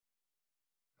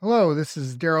Hello, this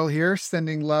is Daryl here,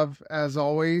 sending love as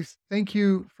always. Thank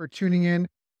you for tuning in.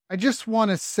 I just want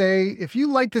to say if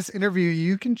you like this interview,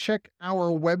 you can check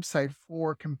our website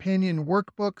for companion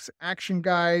workbooks, action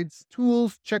guides,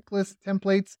 tools, checklists,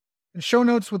 templates, and show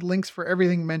notes with links for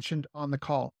everything mentioned on the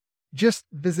call. Just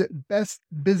visit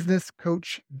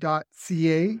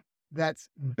bestbusinesscoach.ca. That's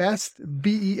best,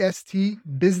 B-E-S-T,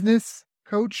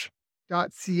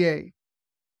 businesscoach.ca.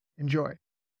 Enjoy.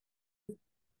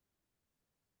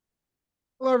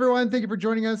 Hello, everyone. Thank you for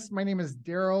joining us. My name is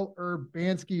Daryl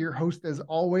Urbanski, your host as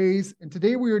always. And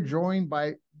today we are joined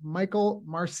by Michael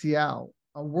Marcial,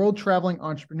 a world traveling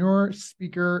entrepreneur,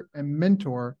 speaker, and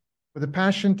mentor with a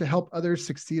passion to help others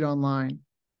succeed online.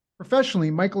 Professionally,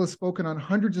 Michael has spoken on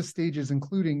hundreds of stages,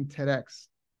 including TEDx.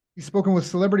 He's spoken with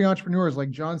celebrity entrepreneurs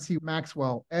like John C.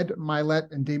 Maxwell, Ed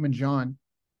Milet, and Damon John.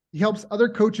 He helps other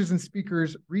coaches and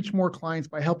speakers reach more clients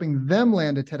by helping them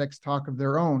land a TEDx talk of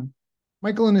their own.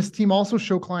 Michael and his team also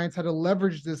show clients how to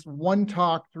leverage this one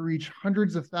talk to reach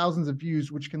hundreds of thousands of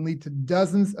views, which can lead to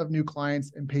dozens of new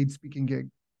clients and paid speaking gigs.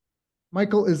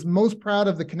 Michael is most proud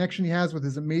of the connection he has with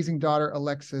his amazing daughter,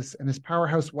 Alexis, and his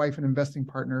powerhouse wife and investing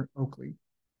partner, Oakley.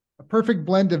 A perfect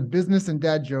blend of business and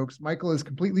dad jokes, Michael is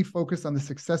completely focused on the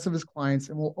success of his clients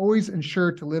and will always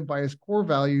ensure to live by his core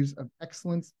values of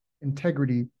excellence,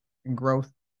 integrity, and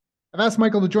growth. I've asked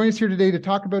Michael to join us here today to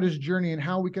talk about his journey and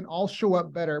how we can all show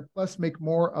up better, plus make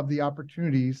more of the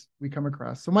opportunities we come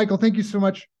across. So, Michael, thank you so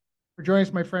much for joining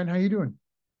us, my friend. How are you doing?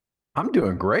 I'm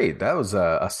doing great. That was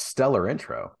a stellar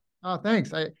intro. Oh,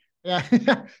 thanks. Yeah,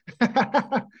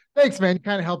 thanks, man. You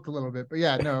kind of helped a little bit, but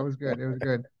yeah, no, it was good. It was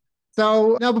good.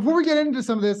 So now, before we get into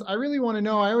some of this, I really want to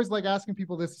know. I always like asking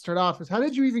people this to start off: is how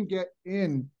did you even get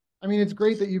in? I mean, it's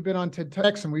great that you've been on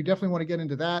TEDx, and we definitely want to get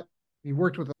into that. You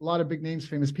worked with a lot of big names,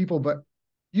 famous people, but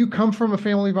you come from a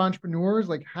family of entrepreneurs.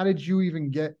 Like, how did you even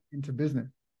get into business?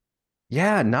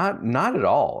 Yeah, not at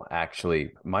all,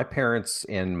 actually. My parents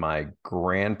and my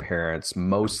grandparents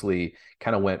mostly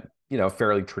kind of went,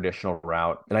 fairly traditional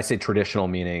route. And I say traditional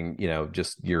meaning,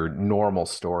 just your normal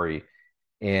story.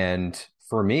 And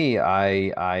for me,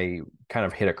 I kind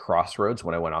of hit a crossroads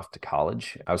when I went off to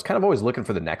college. I was kind of always looking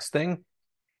for the next thing.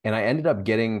 And I ended up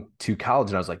getting to college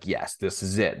and I was like, yes, this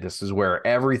is it. This is where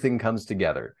everything comes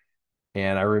together.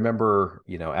 And I remember,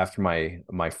 after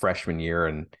my freshman year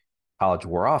and college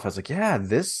wore off, I was like, yeah,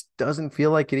 this doesn't feel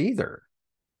like it either.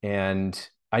 And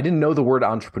I didn't know the word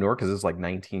entrepreneur because it was like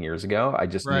 19 years ago. I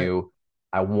just Right. knew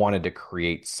I wanted to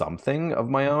create something of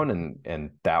my own,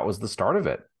 and that was the start of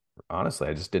it. Honestly,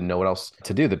 I just didn't know what else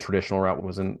to do. The traditional route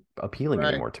wasn't appealing Right.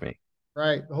 anymore to me.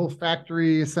 Right. The whole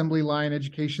factory assembly line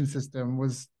education system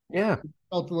was Yeah,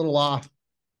 felt a little off.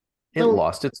 it So,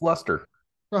 lost its luster.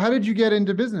 so how did you get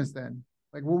into business then?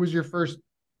 Like, what was your first?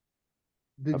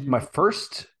 Did you? My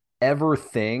first ever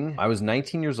thing, I was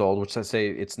 19 years old, which I say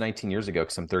it's 19 years ago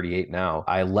because I'm 38 now.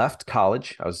 I left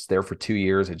college. I was there for 2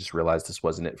 years. I just realized this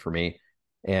wasn't it for me.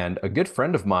 And a good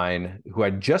friend of mine who I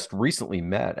just recently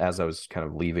met as I was kind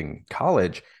of leaving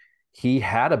college, he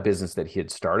had a business that he had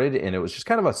started and it was just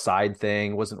kind of a side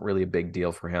thing, wasn't really a big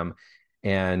deal for him.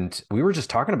 And we were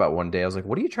just talking about one day. I was like,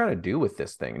 what are you trying to do with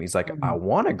this thing? And he's like, I Mhm.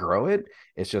 want to grow it.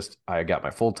 It's just I got my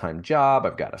full-time job,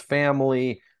 I've got a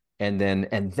family and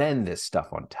then this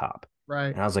stuff on top.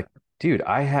 Right. And I was like, dude,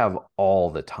 I have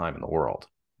all the time in the world,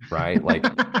 right? Like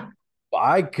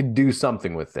I could do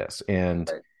something with this. And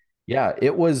Right. yeah,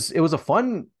 it was a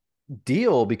fun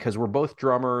deal because we're both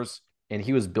drummers and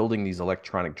he was building these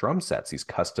electronic drum sets, these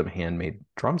custom handmade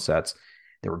drum sets.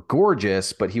 They were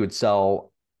gorgeous, but he would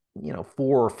sell,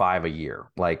 four or five a year.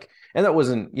 Like, and that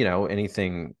wasn't,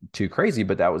 anything too crazy,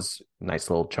 but that was a nice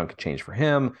little chunk of change for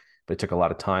him. But it took a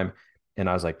lot of time. And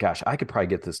I was like, gosh, I could probably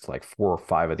get this to like four or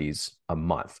five of these a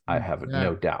month. I have Yeah.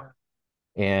 no doubt.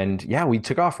 And yeah, we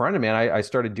took off running, man. I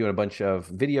started doing a bunch of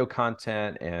video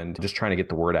content and just trying to get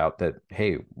the word out that,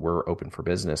 hey, we're open for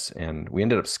business. And we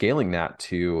ended up scaling that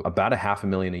to about a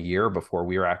 500,000 a year before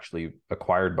we were actually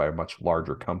acquired by a much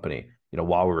larger company,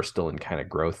 while we were still in kind of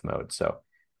growth mode. So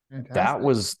that Fantastic.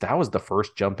 was that was the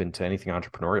first jump into anything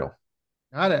entrepreneurial.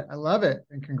 Got it. I love it.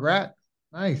 And congrats.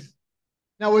 Nice.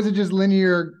 Now, was it just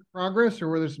linear progress or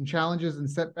were there some challenges and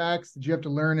setbacks? Did you have to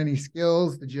learn any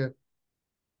skills? Did you,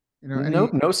 Nope, any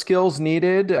no skills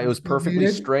needed. It was skills perfectly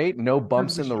needed? straight, no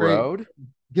bumps Perfectly in the straight. road,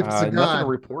 Gifts of nothing to God.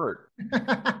 report.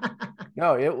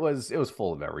 No, it was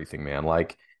full of everything, man.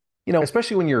 Like,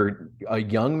 especially when you're a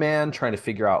young man trying to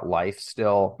figure out life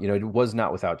still, it was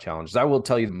not without challenges. I will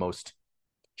tell you the most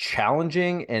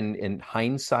challenging and in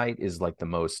hindsight is like the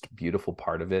most beautiful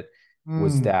part of it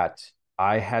was Mm, that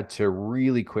I had to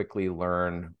really quickly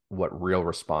learn what real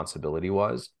responsibility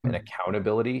was and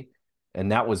accountability.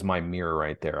 And that was my mirror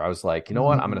right there. I was like, you know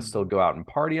what? I'm going to Mm, still go out and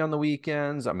party on the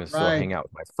weekends. I'm going to still right. hang out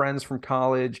with my friends from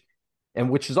college, and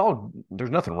which is all, there's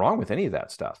nothing wrong with any of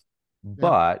that stuff. Yep.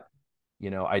 But,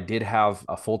 I did have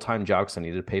a full-time job because I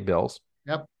needed to pay bills.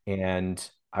 Yep.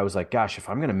 And I was like, gosh, if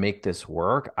I'm going to make this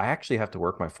work, I actually have to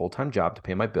work my full-time job to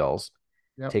pay my bills,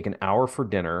 Yep. take an hour for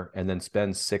dinner, and then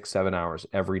spend 6, 7 hours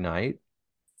every night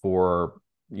for,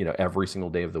 every single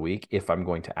day of the week if I'm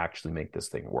going to actually make this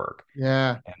thing work.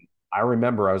 Yeah. And I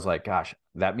remember I was like, gosh,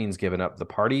 that means giving up the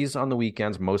parties on the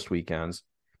weekends, most weekends.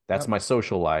 That's Yep. my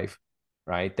social life,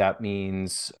 right? That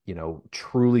means,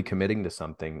 truly committing to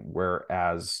something.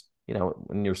 Whereas,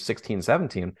 when you're 16,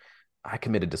 17, I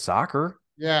committed to soccer,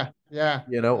 Yeah. Yeah.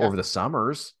 Yeah. over the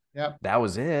summers. Yep. That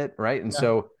was it, right? And Yeah.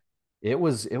 so it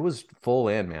was full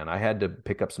in, man. I had to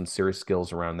pick up some serious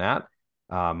skills around that,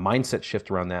 mindset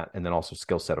shift around that, and then also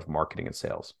skill set of marketing and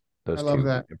sales. I Those love two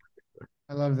that. in particular.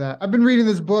 I love that. I've been reading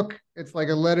this book. It's like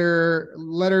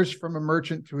letters from a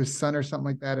merchant to his son or something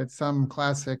like that. It's some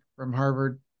classic from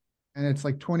Harvard. And it's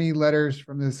like 20 letters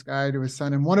from this guy to his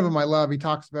son. And one of them I love. He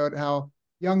talks about how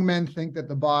young men think that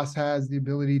the boss has the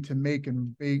ability to make,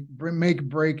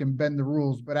 break, and bend the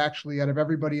rules. But actually, out of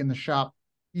everybody in the shop,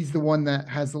 he's the one that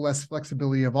has the less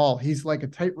flexibility of all. He's like a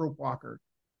tightrope walker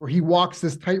where he walks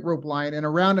this tightrope line, and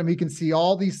around him, he can see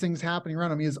all these things happening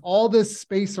around him. He has all this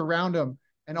space around him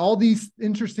and all these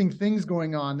interesting things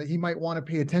going on that he might want to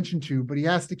pay attention to, but he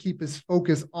has to keep his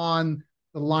focus on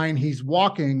the line he's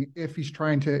walking if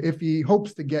he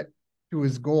hopes to get to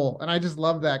his goal. And I just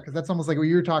love that because that's almost like what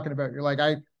you're talking about. You're like,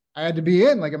 I had to be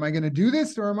in, like, am I going to do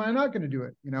this or am I not going to do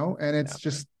it? And Yeah. it's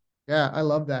just, yeah, I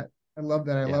love that. I love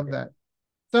that. I Yeah. love that. Big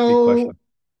So, question.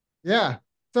 yeah.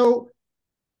 So,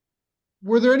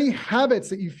 were there any habits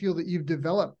that you feel that you've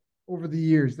developed over the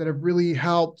years that have really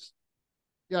helped?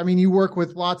 Yeah, I mean, you work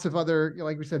with lots of other,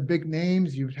 like we said, big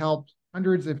names. You've helped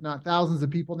hundreds, if not thousands, of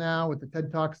people now with the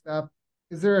TED Talk stuff.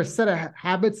 Is there a set of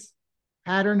habits,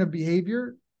 pattern of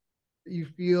behavior that you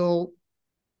feel,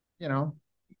 you know?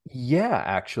 Yeah,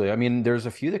 actually. I mean, there's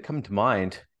a few that come to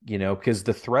mind, because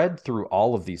the thread through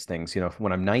all of these things,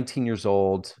 when I'm 19 years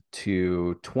old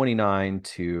to 29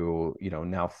 to,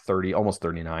 now 30, almost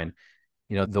 39,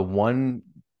 the one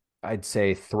I'd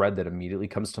say thread that immediately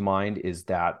comes to mind is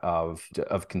that of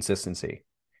consistency.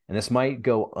 And this might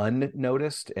go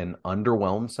unnoticed and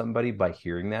underwhelm somebody by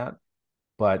hearing that,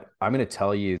 but I'm going to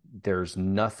tell you there's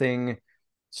nothing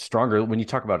stronger when you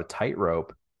talk about a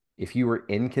tightrope. If you were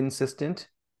inconsistent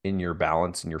in your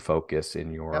balance and your focus in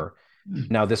Yep. your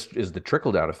now this is the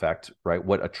trickle down effect, right?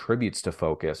 What attributes to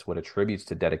focus, what attributes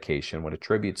to dedication, what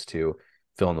attributes to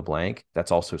fill in the blank.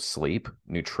 That's also sleep,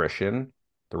 nutrition,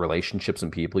 the relationships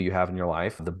and people you have in your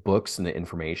life, the books and the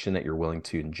information that you're willing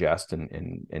to ingest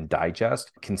and digest.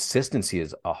 Consistency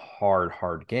is a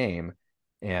hard game.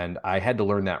 And I had to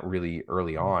learn that really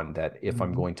early on, that if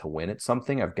I'm Mhm. going to win at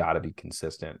something, I've got to be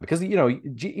consistent because,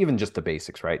 even just the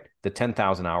basics, right? The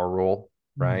 10,000 hour rule,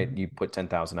 right? Mhm. You put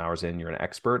 10,000 hours in, you're an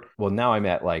expert. Well, now I'm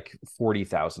at like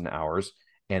 40,000 hours,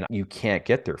 and you can't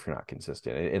get there if you're not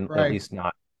consistent, and at Right. least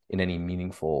not in any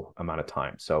meaningful amount of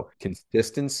time. So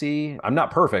consistency, I'm not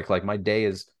perfect. Like my day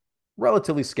is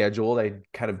relatively scheduled. I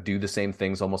kind of do the same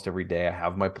things almost every day. I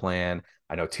have my plan.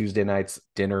 I know Tuesday nights,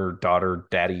 dinner, daughter,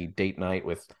 daddy, date night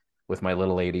with my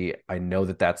little lady. I know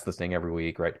that that's the thing every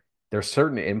week, right? There's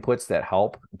certain inputs that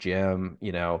help, gym,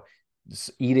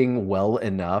 just eating well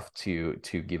enough to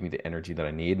give me the energy that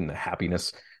I need and the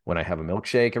happiness when I have a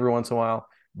milkshake every once in a while.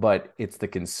 But it's the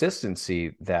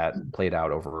consistency that played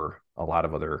out over a lot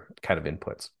of other kind of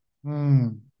inputs.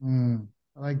 Mm, mm.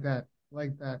 I like that. I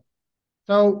like that.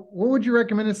 So, what would you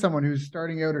recommend to someone who's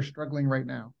starting out or struggling right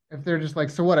now? If they're just like,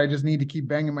 so what? I just need to keep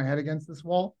banging my head against this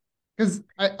wall? Because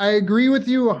I agree with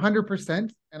you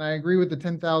 100%, and I agree with the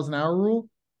 10,000 hour rule.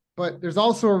 But there's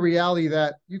also a reality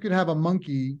that you could have a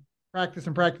monkey practice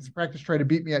and practice and practice, try to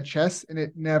beat me at chess, and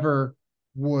it never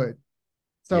would.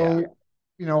 Yeah.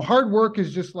 So, hard work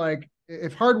is just like,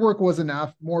 if hard work was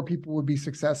enough, more people would be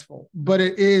successful. But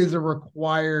it is a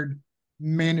required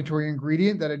mandatory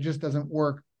ingredient that it just doesn't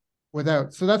work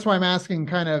without. So that's why I'm asking,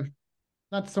 kind of,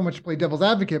 not so much to play devil's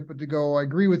advocate, but to go, I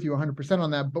agree with you 100%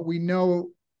 on that. But we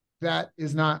know that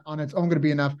is not on its own going to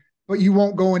be enough, but you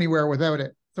won't go anywhere without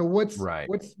it. So Right.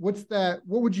 what's that?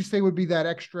 What would you say would be that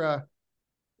extra?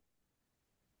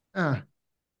 Uh,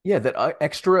 Yeah, that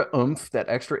extra oomph, that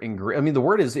extra ingredient. I mean, the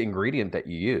word is ingredient that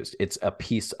you used. It's a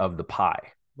piece of the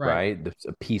pie, right. right? It's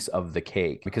a piece of the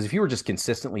cake. Because if you were just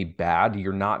consistently bad,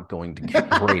 you're not going to get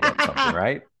great at something,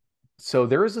 right? So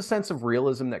there is a sense of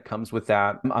realism that comes with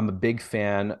that. I'm a big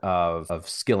fan of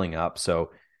skilling up. So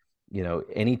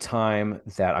anytime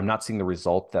that I'm not seeing the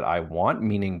result that I want,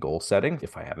 meaning goal setting,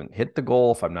 if I haven't hit the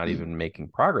goal, if I'm not even making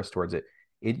progress towards it,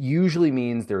 it usually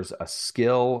means there's a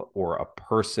skill or a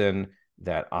person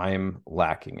that I'm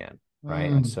lacking in,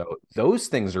 right? And Mm. so those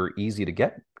things are easy to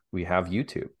get. We have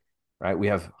YouTube, right? We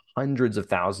have hundreds of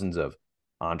thousands of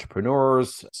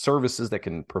entrepreneurs, services that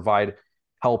can provide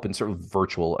help and sort of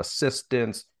virtual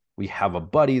assistants. We have a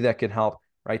buddy that can help,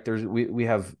 right? We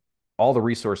have all the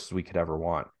resources we could ever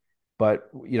want.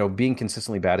 But being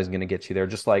consistently bad isn't going to get you there.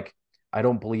 Just like I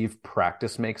don't believe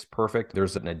practice makes perfect.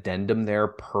 There's an addendum there.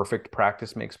 Perfect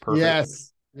practice makes perfect,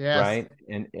 Yes. Yes. right?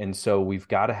 And so we've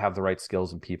got to have the right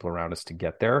skills and people around us to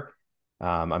get there.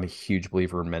 I'm a huge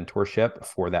believer in mentorship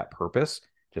for that purpose,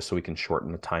 just so we can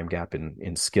shorten the time gap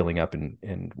in skilling up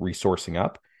and resourcing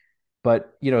up.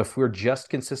 But if we're just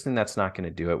consistent, that's not going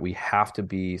to do it. We have to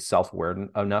be self-aware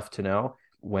enough to know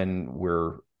when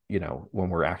we're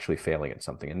actually failing at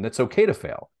something, and it's okay to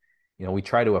fail. We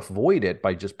try to avoid it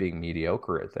by just being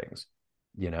mediocre at things.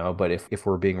 But if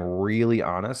we're being really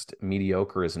honest,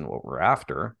 mediocre isn't what we're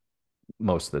after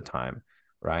most of the time,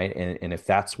 right? And if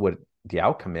that's what the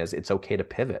outcome is, it's okay to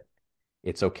pivot.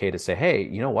 It's okay to say, hey,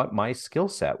 you know what? My skill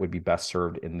set would be best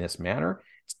served in this manner.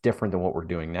 It's different than what we're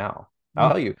doing now. I'll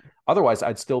Mm. tell you, otherwise,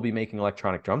 I'd still be making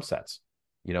electronic drum sets,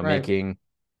 Right. making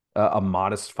a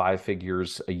modest 5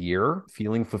 figures a year,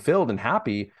 feeling fulfilled and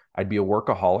happy. I'd be a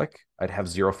workaholic. I'd have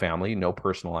zero family, no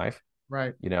personal life.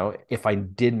 Right. If I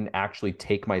didn't actually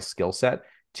take my skill set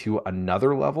to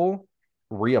another level,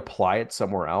 reapply it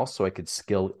somewhere else so I could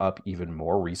skill up even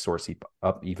more, resource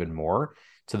up even more,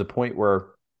 to the point where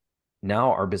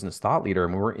now our business thought leader,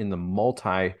 and we're in the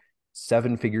multi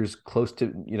seven figures, close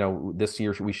to, this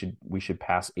year we should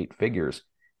pass 8 figures.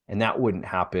 And that wouldn't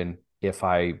happen if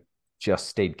I just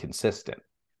stayed consistent,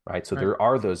 right? So Right. there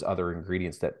are those other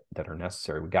ingredients that are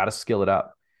necessary. We got to skill it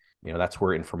up. That's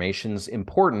where information's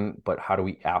important, but how do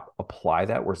we apply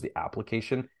that? Where's the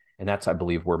application? And that's, I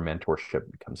believe, where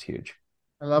mentorship becomes huge.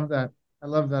 I love that. I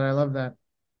love that. I love that.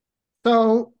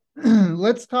 So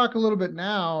let's talk a little bit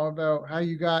now about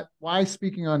why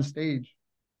speaking on stage.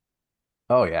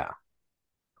 Oh yeah,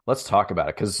 let's talk about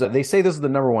it, because they say this is the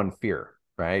number one fear,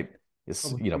 right? Is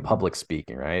Public speaking. public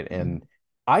speaking, right? And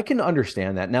I can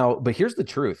understand that now, but here's the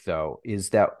truth, though, is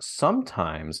that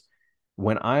sometimes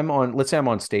when let's say I'm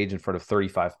on stage in front of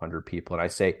 3,500 people, and I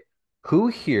say, who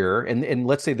here, and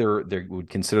let's say they would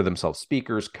consider themselves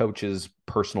speakers, coaches,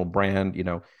 personal brand,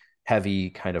 heavy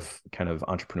kind of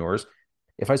entrepreneurs.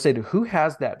 If I said, who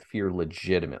has that fear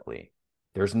legitimately,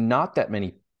 there's not that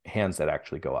many hands that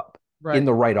actually go up in Right.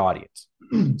 the right audience.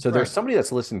 So there's Right. somebody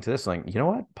that's listening to this like, you know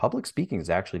what? Public speaking is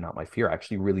actually not my fear. I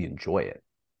actually really enjoy it.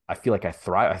 I feel like I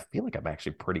thrive. I feel like I'm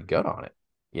actually pretty good on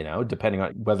it, depending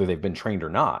on whether they've been trained or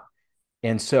not.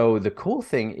 And so the cool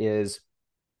thing is,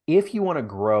 if you want to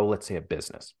grow, let's say a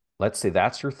business, let's say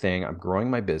that's your thing. I'm growing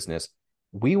my business.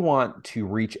 We want to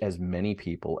reach as many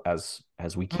people as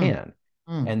we Mm. can.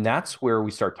 Mm. And that's where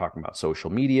we start talking about social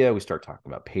media. We start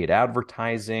talking about paid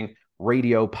advertising,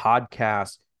 radio,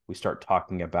 podcasts. We start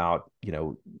talking about,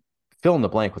 fill in the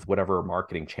blank with whatever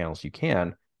marketing channels you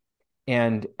can.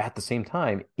 And at the same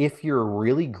time, if you're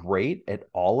really great at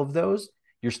all of those,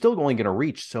 you're still only going to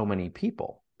reach so many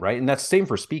people, right? And that's the same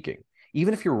for speaking.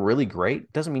 Even if you're really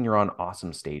great, doesn't mean you're on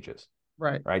awesome stages,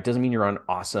 Right. right? Doesn't mean you're on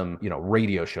awesome,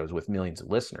 radio shows with millions of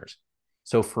listeners.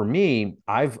 So for me,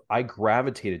 I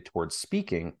gravitated towards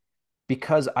speaking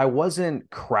because I wasn't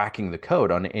cracking the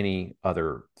code on any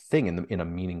other thing in a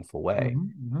meaningful way.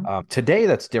 Hmm. Hmm. Today,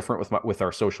 that's different with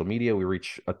our social media. We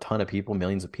reach a ton of people,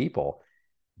 millions of people.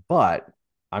 But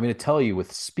I'm going to tell you,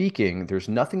 with speaking, there's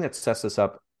nothing that sets us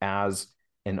up as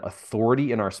an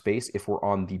authority in our space if we're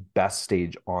on the best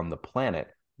stage on the planet,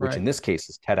 which Right. in this case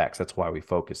is TEDx. That's why we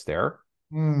focus there.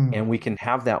 Mm. And we can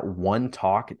have that one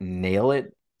talk, nail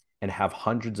it, and have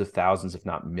hundreds of thousands, if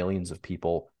not millions of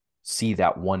people see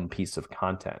that one piece of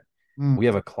content. Mm. We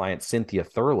have a client, Cynthia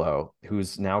Thurlow,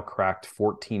 who's now cracked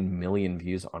 14 million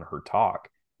views on her talk.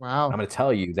 I'm Wow. going to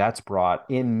tell you, that's brought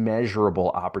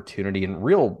immeasurable opportunity and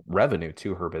real revenue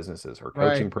to her businesses, her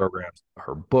Right. coaching programs,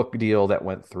 her book deal that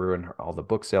went through, and all the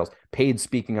book sales, paid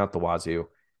speaking out the wazoo.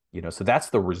 So that's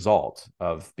the result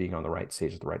of being on the right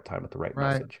stage at the right time with the right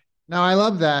Right. message. Now I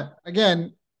love that.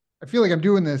 Again, I feel like I'm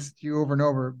doing this to you over and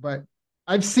over, but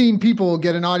I've seen people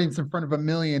get an audience in front of a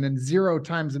million, and zero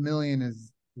times a million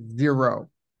is zero.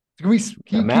 Yeah,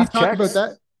 Can you math talk about checks.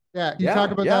 that? Yeah, can you talk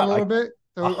Yeah, about that yeah, a little bit?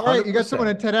 a So, all right, hundred you got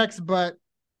someone percent. at TEDx, but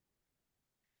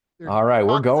their All right,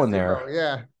 we're audience is going zero. there.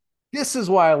 Yeah. This is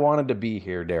why I wanted to be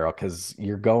here, Daryl, because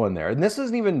you're going there. And this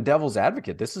isn't even devil's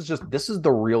advocate. This is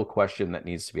the real question that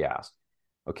needs to be asked.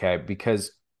 Okay.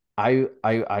 Because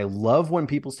I love when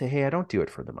people say, "Hey, I don't do it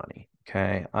for the money."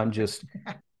 Okay. I'm just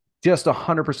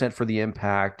 100% for the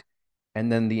impact,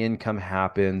 and then the income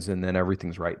happens, and then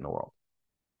everything's right in the world.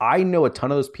 I know a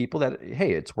ton of those people that,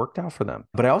 hey, it's worked out for them.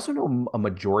 But I also know a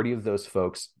majority of those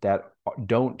folks that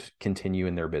don't continue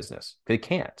in their business. They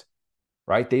can't,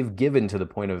 right? They've given to the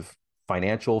point of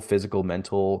financial, physical,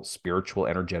 mental, spiritual,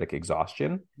 energetic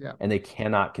exhaustion, Yeah. and they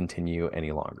cannot continue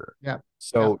any longer. Yeah. Yeah.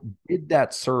 So, did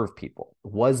that serve people?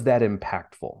 Was that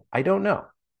impactful? I don't know,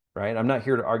 right? I'm not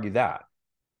here to argue that.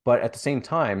 But at the same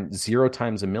time, 0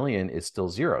 times 1 million is still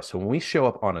zero. So when we show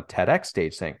up on a TEDx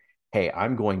stage saying, hey,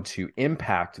 I'm going to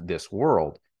impact this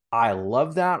world, I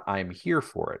love that. I'm here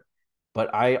for it.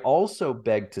 But I also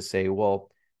beg to say, well,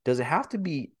 does it have to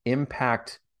be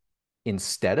impact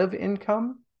instead of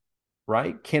income?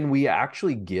 Right? Can we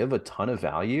actually give a ton of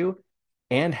value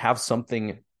and have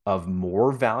something of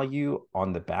more value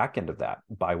on the back end of that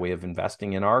by way of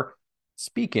investing in our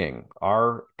speaking,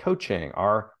 our coaching,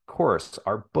 our course,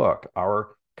 our book,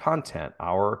 our content,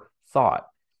 our thought?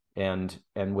 And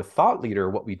with Thought Leader,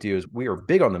 what we do is we are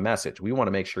big on the message. We want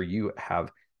to make sure you have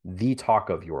the talk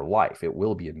of your life. It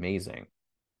will be amazing.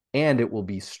 And it will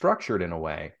be structured in a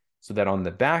way so that on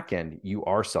the back end, you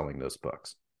are selling those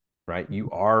books, right? You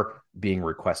are being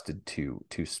requested to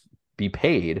be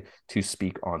paid to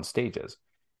speak on stages.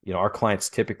 Our clients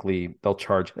typically, they'll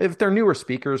charge, if they're newer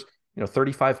speakers,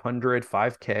 3,500,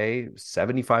 5K,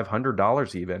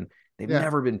 $7,500 even. They've Yeah.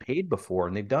 never been paid before,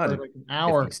 and they've For done like an 50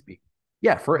 hour. speak.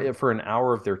 Yeah, for an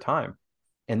hour of their time.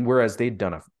 And whereas they'd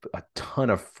done a ton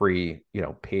of free,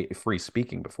 free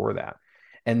speaking before that.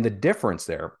 And the difference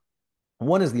there,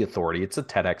 one is the authority. It's a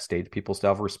TEDx stage. People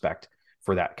still have respect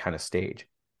for that kind of stage.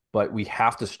 But we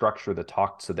have to structure the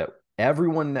talk so that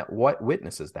everyone that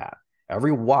witnesses that,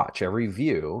 every watch, every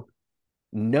view,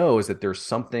 knows that there's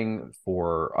something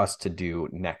for us to do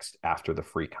next after the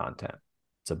free content.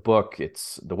 It's a book,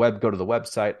 it's the web, go to the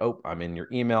website. Oh, I'm in your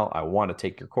email. I want to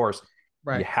take your course.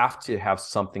 You Right. have to have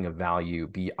something of value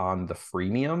beyond the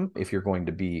freemium if you're going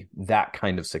to be that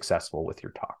kind of successful with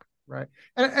your talk. Right.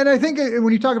 And I think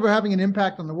when you talk about having an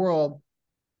impact on the world,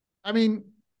 I mean,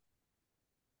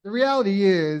 the reality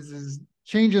is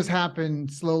changes happen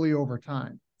slowly over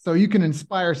time. So you can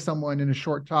inspire someone in a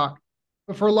short talk,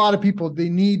 but for a lot of people, they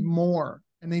need more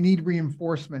and they need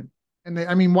reinforcement. And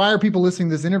I mean, why are people listening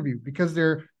to this interview? Because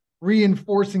they're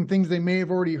reinforcing things they may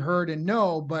have already heard and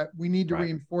know, but we need to Right.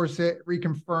 reinforce it,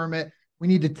 reconfirm it. We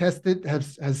need to test it.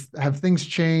 Have things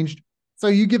changed? So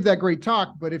you give that great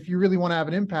talk, but if you really want to have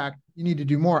an impact, you need to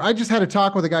do more. I just had a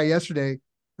talk with a guy yesterday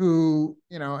who,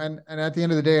 and at the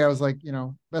end of the day, I was like,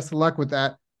 best of luck with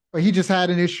that. But he just had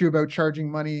an issue about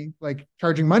charging money, like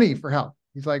charging money for help.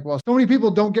 He's like, well, so many people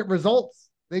don't get results.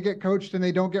 They get coached and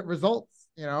they don't get results,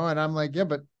 and I'm like, yeah,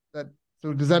 but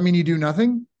so does that mean you do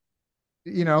nothing?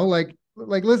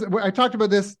 Listen, I talked about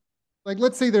this. Like,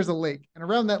 let's say there's a lake and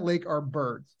around that lake are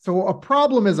birds. So a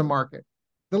problem is a market.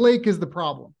 The lake is the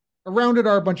problem. Around it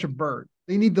are a bunch of birds.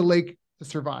 They need the lake to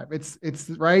survive. It's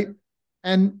right.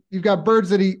 And you've got birds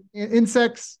that eat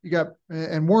insects, you got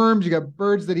and worms, you got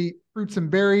birds that eat fruits and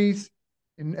berries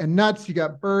and nuts, you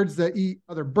got birds that eat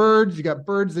other birds, you got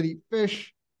birds that eat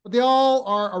fish, but they all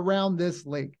are around this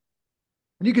lake.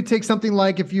 And you could take something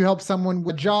like if you help someone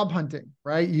with job hunting,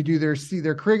 right? You do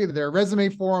their resume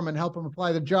for them and help them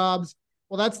apply the jobs.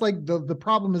 Well, that's like the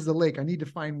problem is the lake. I need to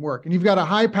find work. And you've got a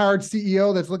high-powered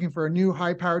CEO that's looking for a new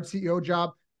high-powered CEO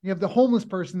job. You have the homeless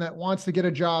person that wants to get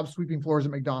a job sweeping floors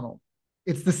at McDonald's.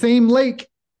 It's the same lake,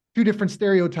 two different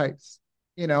stereotypes,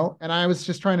 and I was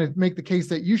just trying to make the case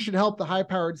that you should help the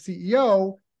high-powered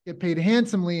CEO get paid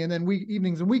handsomely, and then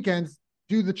evenings and weekends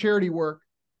do the charity work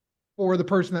for the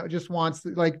person that just wants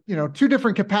two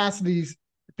different capacities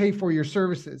to pay for your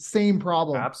services. Same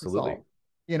problem to Absolutely.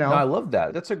 solve, No, I love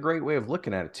that. That's a great way of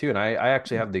looking at it too. And I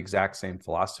actually have the exact same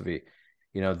philosophy.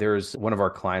 There's one of our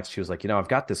clients, she was like, I've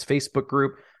got this Facebook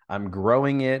group. I'm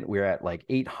growing it. We're at like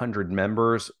 800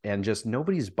 members and just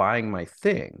nobody's buying my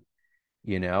thing,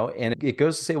 and it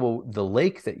goes to say, well, the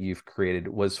lake that you've created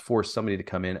was for somebody to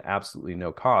come in absolutely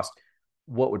no cost.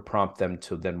 What would prompt them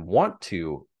to then want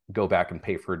to go back and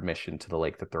pay for admission to the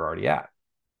lake that they're already at?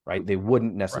 Right. They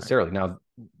wouldn't necessarily. Right. Now,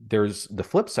 there's the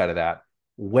flip side of that.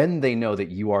 When they know that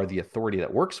you are the authority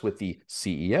that works with the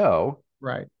CEO,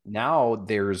 right now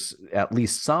there's at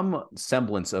least some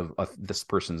semblance of this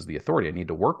person's the authority. I need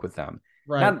to work with them.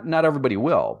 right Not everybody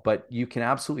will, but you can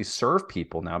absolutely serve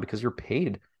people now because you're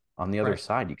paid on the other right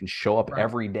side. You can show up right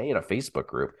every day in a Facebook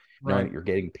group knowing that right you're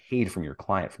getting paid from your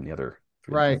client from the other,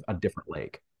 right a different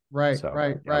lake. right So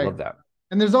right yeah, I right love that.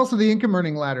 And there's also the income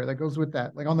earning ladder that goes with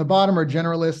that. Like on the bottom are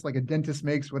generalists, like a dentist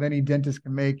makes what any dentist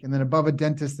can make. And then above a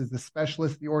dentist is the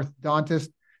specialist, the orthodontist.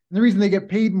 And the reason they get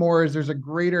paid more is there's a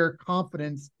greater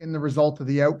confidence in the result of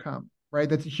the outcome, right?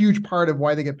 That's a huge part of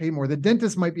why they get paid more. The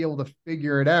dentist might be able to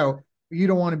figure it out, but you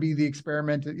don't want to be the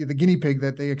experiment, the guinea pig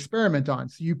that they experiment on.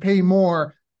 So you pay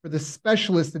more for the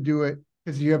specialist to do it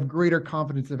because you have greater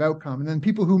confidence of outcome. And then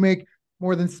people who make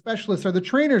more than specialists are the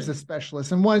trainers of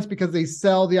specialists. And one is because they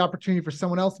sell the opportunity for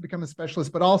someone else to become a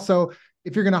specialist, but also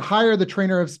if you're going to hire the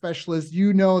trainer of specialists,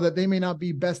 you know that they may not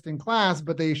be best in class,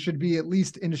 but they should be at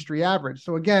least industry average.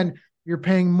 So again, you're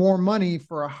paying more money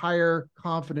for a higher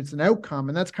confidence and outcome.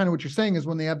 And that's kind of what you're saying is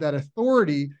when they have that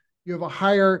authority, you have a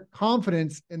higher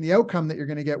confidence in the outcome that you're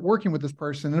going to get working with this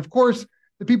person. And of course,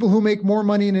 the people who make more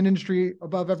money in an industry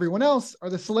above everyone else are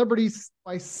the celebrities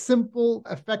by simple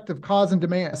effect of cause and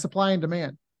demand, supply and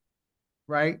demand,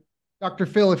 right? Dr.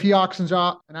 Phil, if he auctions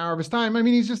off an hour of his time, I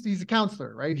mean, he's a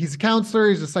counselor, right? He's a counselor,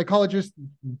 he's a psychologist.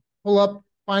 Pull up,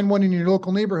 find one in your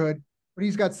local neighborhood, but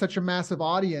he's got such a massive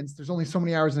audience. There's only so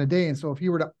many hours in a day. And so if he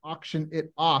were to auction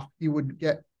it off, he would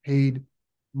get paid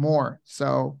more.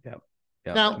 So yeah,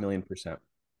 now, 1,000,000%.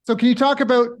 So can you talk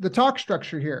about the talk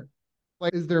structure here?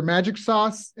 Like, is there magic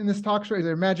sauce in this talk show? Is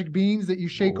there magic beans that you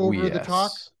shake over the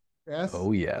talk? Yes.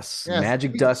 Oh, yes. Yes.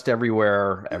 Magic dust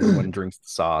everywhere. Everyone drinks the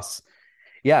sauce.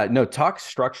 Yeah, no, talk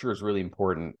structure is really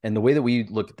important. And the way that we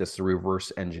look at this is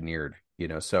reverse engineered,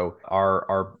 so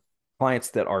our clients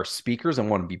that are speakers and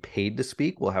want to be paid to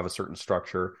speak will have a certain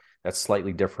structure that's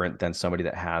slightly different than somebody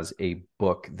that has a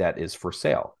book that is for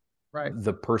sale. Right.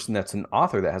 The person that's an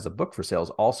author that has a book for sale is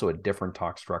also a different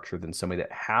talk structure than somebody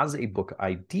that has a book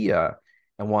idea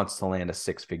and wants to land a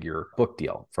 6-figure book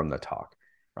deal from the talk,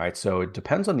 right? So it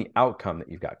depends on the outcome that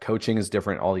you've got. Coaching is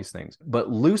different, all these things. But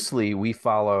loosely, we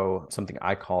follow something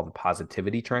I call the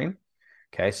positivity train.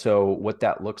 Okay, so what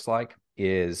that looks like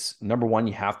is, number one,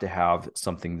 you have to have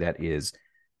something that is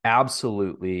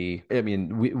absolutely, I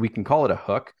mean, we can call it a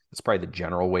hook. That's probably the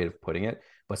general way of putting it,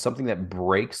 but something that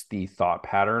breaks the thought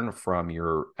pattern from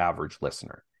your average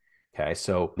listener. Okay,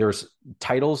 so there's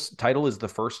titles. Title is the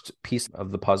first piece of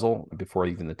the puzzle before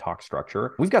even the talk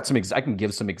structure. We've got I can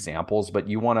give some examples, but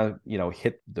you want to,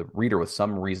 hit the reader with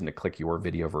some reason to click your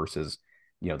video versus,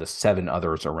 the 7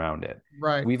 others around it.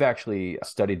 Right. We've actually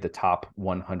studied the top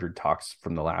 100 talks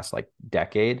from the last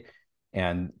decade,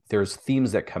 and there's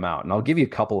themes that come out. And I'll give you a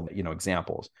couple of,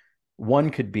 examples. One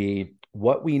could be,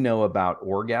 what we know about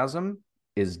orgasm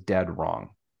is dead wrong.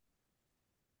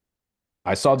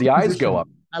 I saw the eyes go up.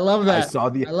 I love that.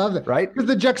 I love that. Right? Because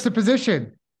the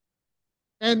juxtaposition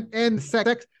and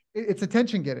sex, it's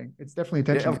attention getting. It's definitely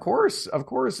attention. Of course.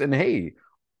 And hey,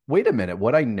 wait a minute.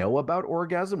 What I know about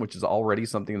orgasm, which is already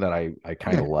something that I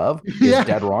kind of love, is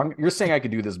dead wrong. You're saying I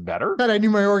could do this better? I knew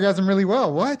my orgasm really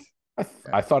well. What?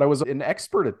 I thought I was an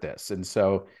expert at this. And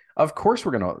so, of course,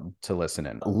 we're going to listen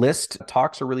in. List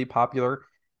talks are really popular.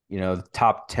 The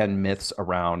top 10 myths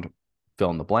around fill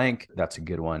in the blank. That's a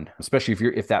good one, especially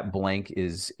if that blank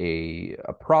is a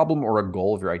problem or a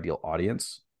goal of your ideal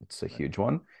audience. It's a huge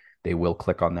one. They will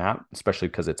click on that, especially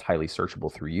because it's highly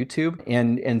searchable through YouTube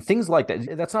and things like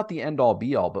that. That's not the end all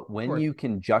be all, but when you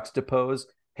can juxtapose,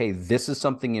 hey, this is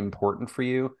something important for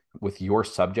you with your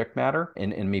subject matter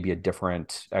and maybe a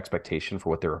different expectation for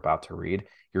what they're about to read,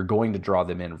 you're going to draw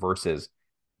them in versus,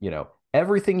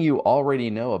 everything you already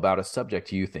know about a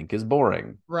subject you think is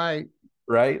boring. Right.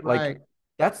 Like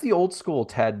that's the old school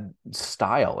TED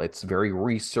style. It's very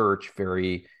research,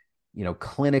 very,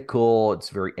 clinical. It's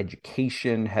very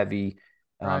education heavy.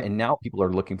 And now people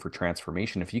are looking for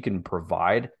transformation. If you can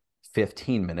provide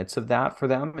 15 minutes of that for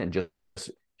them and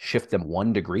just shift them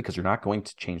 1 degree, because you're not going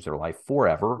to change their life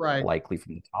forever, likely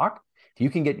from the talk. If you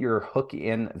can get your hook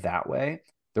in that way,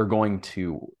 they're going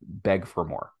to beg for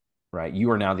more, right?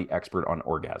 You are now the expert on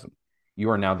orgasm.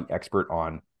 You are now the expert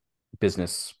on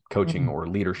business coaching or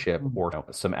leadership or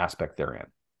some aspect therein,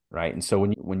 right? And so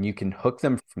when you can hook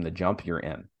them from the jump, you're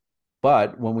in.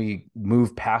 But when we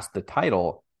move past the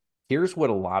title, here's what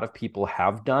a lot of people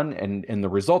have done, and the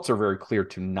results are very clear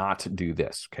to not do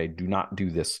this, okay? Do not do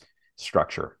this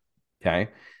structure,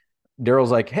 okay?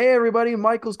 Daryl's like, hey, everybody,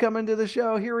 Michael's coming to the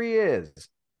show. Here he is.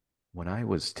 When I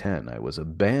was 10, I was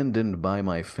abandoned by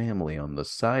my family on the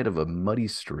side of a muddy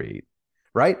street,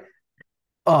 right?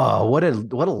 Oh, what a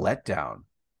letdown,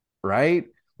 right?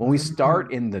 When we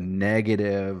start in the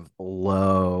negative,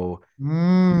 low,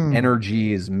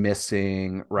 energy is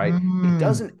missing, right? It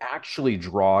doesn't actually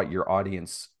draw your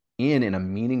audience in a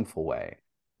meaningful way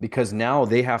because now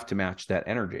they have to match that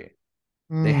energy.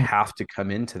 They have to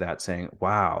come into that saying,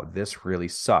 wow, this really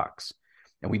sucks.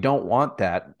 And we don't want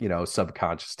that,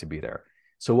 subconscious to be there.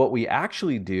 So what we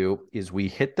actually do is we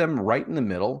hit them right in the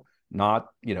middle, not,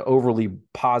 overly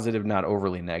positive, not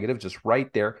overly negative, just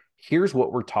right there. Here's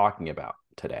what we're talking about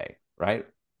today, right?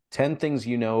 10 things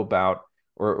you know about,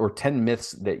 or 10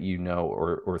 myths that you know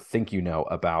or think you know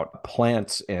about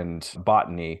plants and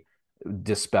botany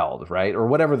dispelled, right? Or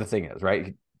whatever the thing is,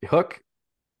 right? Hook,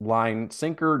 line,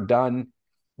 sinker, done.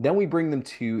 Then we bring them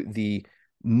to the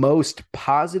most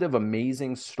positive,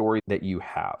 amazing story that you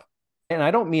have. And I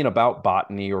don't mean about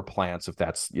botany or plants, if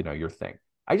that's, your thing.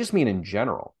 I just mean in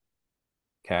general.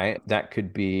 Okay. That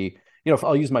could be, if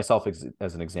I'll use myself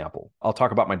as an example, I'll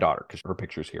talk about my daughter because her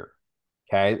picture's here.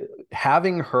 Okay.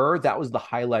 Having her, that was the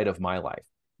highlight of my life.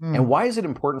 And Mm, why is it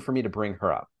important for me to bring her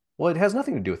up? Well, it has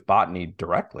nothing to do with botany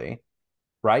directly,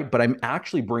 right? But I'm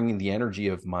actually bringing the energy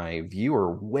of my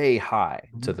viewer way high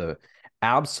to the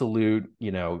absolute,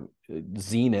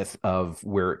 zenith of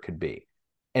where it could be.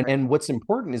 And what's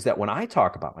important is that when I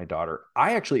talk about my daughter,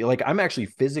 I'm actually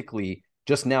physically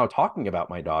just now talking about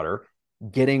my daughter,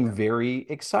 getting very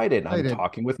excited. I'm excited.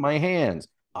 talking with my hands.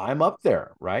 I'm up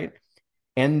there, right?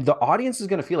 And the audience is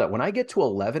going to feel that. When I get to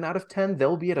 11 out of 10,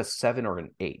 they'll be at a 7 or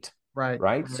an 8, Right.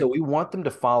 right? So we want them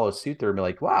to follow suit there and be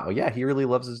like, wow, yeah, he really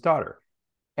loves his daughter.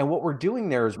 And what we're doing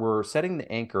there is we're setting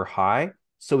the anchor high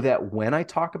so that when I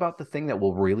talk about the thing that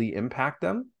will really impact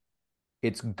them,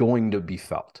 it's going to be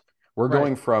felt. We're Right.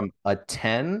 going from a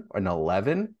 10, an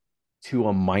 11 to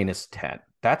a minus 10.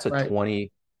 That's a Right.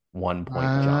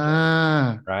 21-point jump,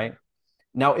 Ah, right?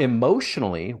 Now,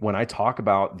 emotionally, when I talk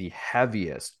about the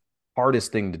heaviest,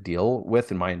 hardest thing to deal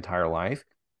with in my entire life,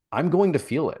 I'm going to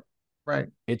feel it. right.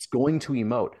 It's going to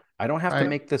emote. I don't have to Right.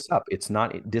 make this up. It's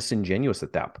not disingenuous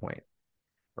at that point,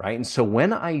 right? And so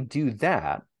when I do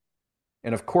that,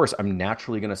 and of course, I'm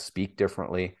naturally going to speak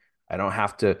differently. I don't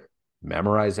have to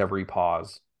memorize every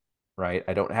pause, right?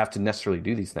 I don't have to necessarily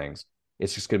do these things.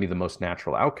 It's just going to be the most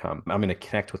natural outcome. I'm going to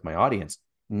connect with my audience.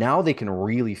 Now they can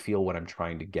really feel what I'm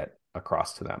trying to get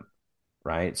across to them,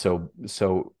 right? So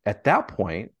at that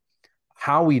point,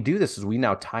 how we do this is we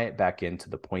now tie it back into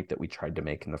the point that we tried to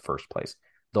make in the first place.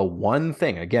 The one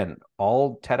thing, again,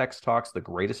 all TEDx talks, the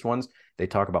greatest ones, they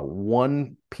talk about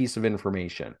one piece of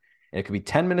information. And it could be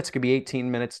 10 minutes, it could be 18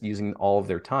 minutes using all of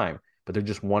their time, but they're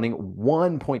just wanting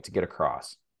one point to get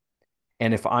across.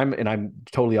 And I'm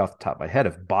totally off the top of my head,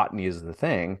 if botany is the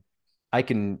thing, I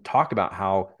can talk about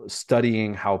how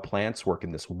studying how plants work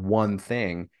in this one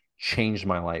thing changed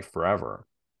my life forever.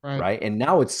 Right. Right. And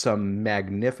now it's some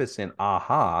magnificent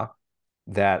aha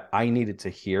that I needed to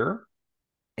hear.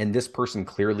 And this person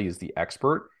clearly is the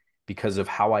expert because of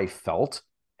how I felt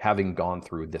having gone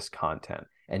through this content.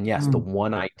 And yes, the Mm,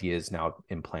 one idea is now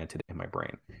implanted in my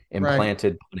brain, right.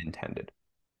 implanted, unintended.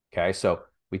 Okay. So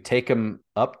we take them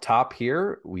up top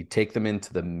here. We take them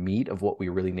into the meat of what we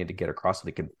really need to get across so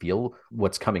they can feel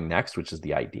what's coming next, which is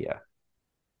the idea.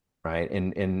 Right.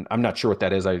 And I'm not sure what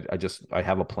that is. I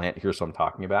have a plant here, so I'm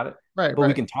talking about it. Right. But we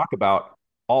Right. can talk about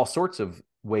all sorts of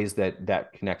ways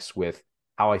that connects with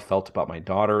how I felt about my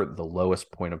daughter, the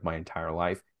lowest point of my entire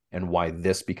life, and why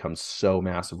this becomes so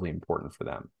massively important for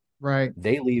them. Right.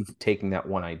 They leave taking that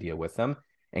one idea with them.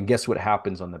 And guess what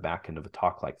happens on the back end of a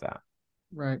talk like that?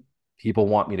 Right. People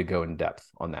want me to go in depth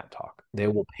on that talk. They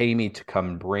will pay me to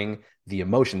come bring the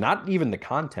emotion, not even the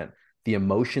content, the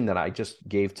emotion that I just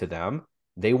gave to them.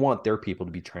 They want their people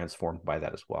to be transformed by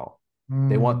that as well.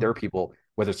 They want Mm, their people,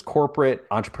 whether it's corporate,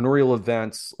 entrepreneurial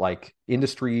events, like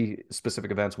industry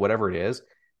specific events, whatever it is,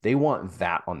 they want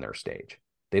that on their stage.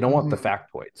 They don't want the mm,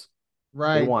 factoids. They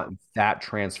right. want that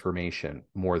transformation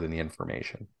more than the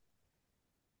information.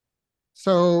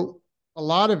 So a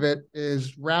lot of it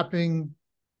is wrapping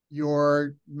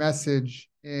your message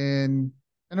in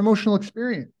an emotional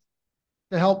experience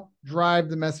to help drive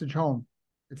the message home.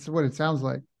 It's what it sounds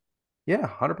like. Yeah,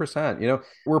 100%.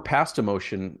 We're past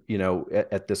emotion,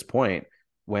 at this point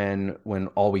when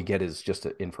all we get is just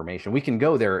information. We can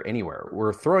go there anywhere.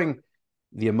 We're throwing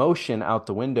the emotion out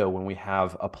the window when we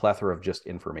have a plethora of just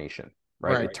information,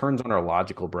 right? Right. It turns on our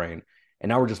logical brain, and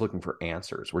now we're just looking for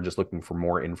answers. We're just looking for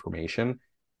more information.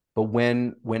 But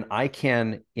when I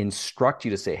can instruct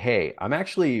you to say, "Hey, I'm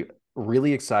actually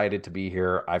really excited to be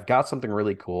here. I've got something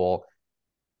really cool."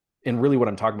 And really what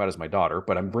I'm talking about is my daughter,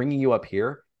 but I'm bringing you up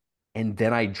here and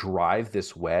then I drive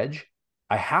this wedge,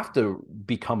 I have to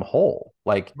become whole.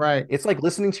 Like Right. it's like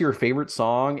listening to your favorite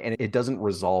song and it doesn't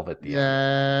resolve at the end.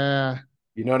 Yeah.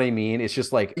 You know what I mean? It's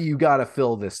just like you got to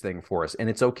fill this thing for us. And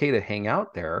it's okay to hang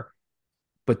out there.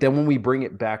 But then when we bring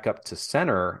it back up to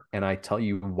center and I tell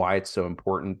you why it's so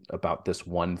important about this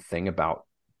one thing about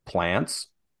plants,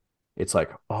 it's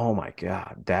like, oh my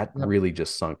God, that Yep. really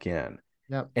just sunk in.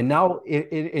 Yep. And now it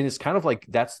is kind of like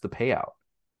that's the payout.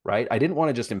 right? I didn't want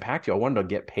to just impact you. I wanted to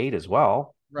get paid as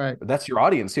well. Right. That's your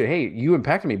audience too. Hey, you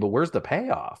impacted me, but where's the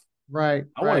payoff? Right.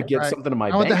 I want to Right. get Right. something in my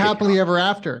I want the bank happily account. ever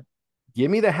after. Give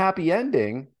me the happy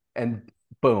ending, and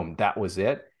boom, that was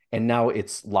it. And now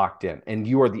it's locked in. And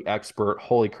you are the expert.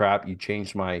 Holy crap, you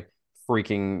changed my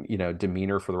freaking,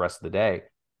 demeanor for the rest of the day.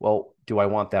 Well, do I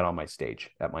want that on my stage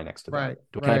at my next event?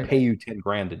 Right. Can I Right. pay you 10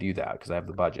 grand to do that because I have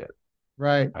the budget?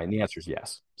 Right. Right, and the answer is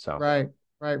yes. So Right.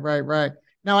 Right. Right. Right.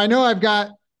 Now I know I've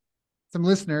got some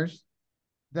listeners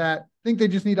that think they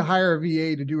just need to hire a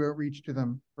VA to do outreach to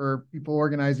them for people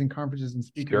organizing conferences and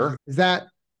speakers. sure. Is that,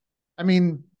 I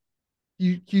mean,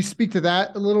 you speak to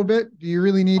that a little bit? Do you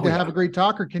really need Oh to have yeah. a great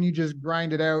talk, or can you just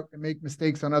grind it out and make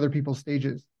mistakes on other people's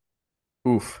stages?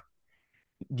 Oof.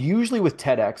 Usually with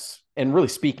TEDx and really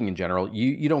speaking in general,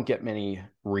 you don't get many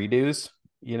redos.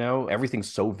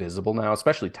 Everything's so visible now,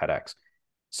 especially TEDx.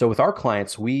 So with our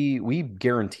clients, we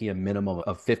guarantee a minimum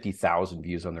of 50,000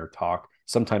 views on their talk,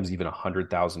 sometimes even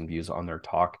 100,000 views on their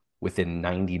talk within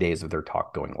 90 days of their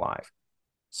talk going live.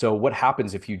 So what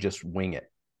happens if you just wing it?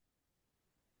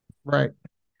 Right.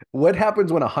 What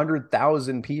happens when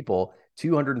 100,000 people,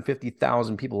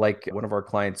 250,000 people, like one of our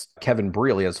clients, Kevin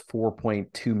Breely, has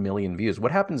 4.2 million views?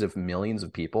 What happens if millions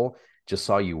of people just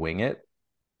saw you wing it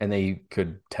and they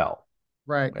could tell?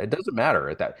 Right. It doesn't matter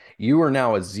at that. You are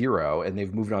now a zero and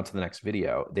they've moved on to the next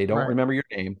video. They don't Right. remember your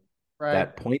name. Right.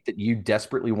 That point that you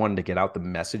desperately wanted to get out, the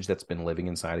message that's been living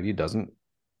inside of you doesn't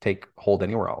take hold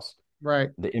anywhere else.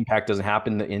 Right. The impact doesn't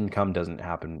happen. The income doesn't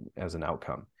happen as an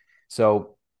outcome.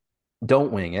 So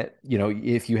don't wing it.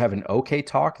 If you have an okay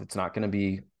talk, it's not going to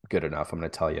be good enough. I'm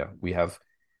going to tell you, we have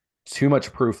too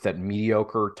much proof that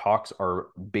mediocre talks are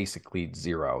basically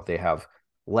zero. They have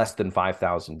less than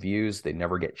 5,000 views. They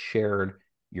never get shared.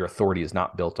 Your authority is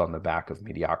not built on the back of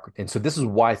mediocrity. And so this is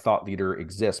why Thought Leader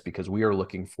exists, because we are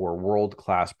looking for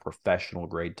world-class professional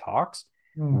grade talks.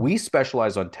 We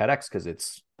specialize on TEDx because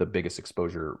it's the biggest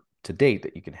exposure to date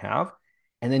that you can have.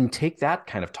 And then take that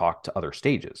kind of talk to other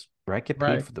stages, right? Get paid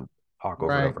Right. for the talk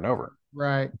over and Right. over and over.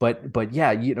 Right. But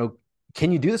yeah,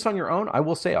 can you do this on your own? I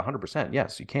will say 100%.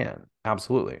 Yes, you can.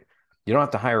 Absolutely. You don't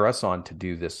have to hire us on to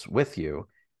do this with you.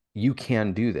 You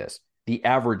can do this. The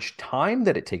average time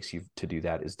that it takes you to do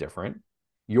that is different.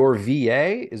 Your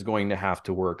VA is going to have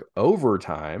to work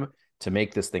overtime to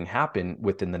make this thing happen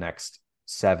within the next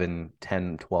 7,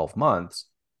 10, 12 months,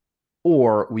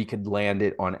 or we could land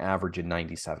it on average in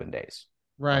 97 days.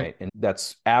 Right. Right. And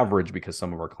that's average because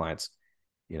some of our clients,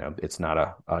 it's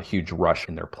not a huge rush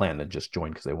in their plan to just join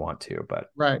because they want to. But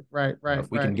Right. Right. Right. if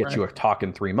we Right. can get Right. you a talk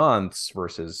in 3 months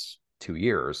versus 2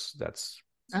 years, that's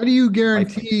How do you life.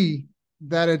 guarantee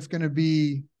that it's going to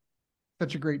be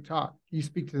such a great talk? Can you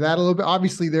speak to that a little bit?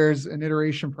 Obviously, there's an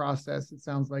iteration process, it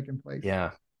sounds like, in place.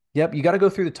 Yeah. Yep. You got to go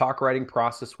through the talk writing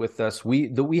process with us.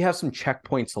 We have some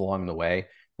checkpoints along the way.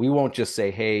 We won't just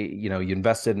say, hey, you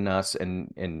invested in us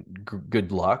and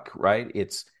good luck, right?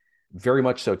 It's very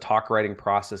much so talk writing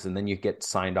process, and then you get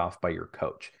signed off by your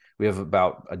coach. We have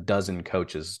about a dozen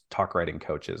coaches, talk writing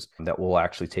coaches, that will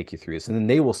actually take you through this, and then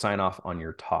they will sign off on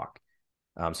your talk.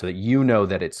 So that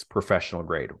that it's professional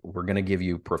grade. We're going to give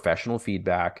you professional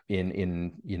feedback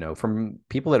from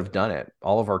people that have done it.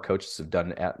 All of our coaches have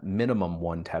done at minimum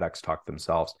one TEDx talk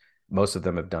themselves. Most of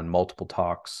them have done multiple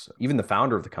talks. Even the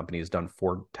founder of the company has done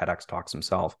 4 TEDx talks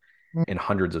himself and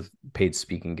hundreds of paid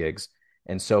speaking gigs.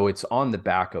 And so it's on the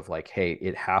back of like, hey,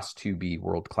 it has to be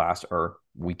world class, or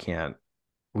we can't.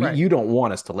 Right. You don't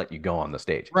want us to let you go on the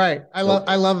stage. Right. I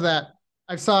love that.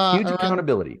 Huge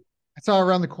accountability. I saw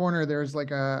around the corner, there's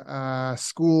like a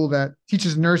school that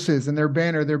teaches nurses, and their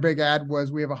banner, their big ad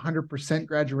was, we have 100%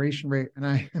 graduation rate.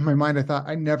 And in my mind, I thought,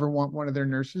 I never want one of their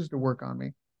nurses to work on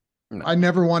me. No. I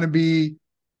never want to be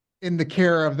in the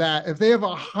care of that. If they have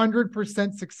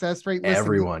 100% success rate, listen,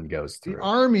 everyone goes through. The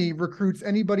Army recruits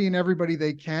anybody and everybody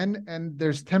they can, and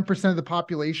there's 10% of the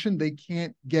population they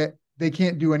can't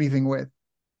do anything with.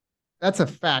 That's a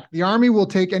fact. The Army will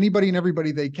take anybody and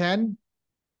everybody they can,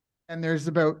 and there's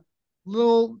about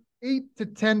little 8 to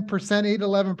 10%, 8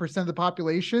 11% of the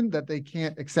population that they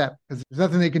can't accept because there's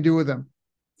nothing they can do with them.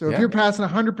 So if you're passing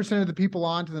 100% of the people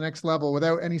on to the next level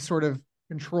without any sort of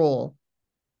control,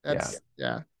 I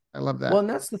love that. Well, and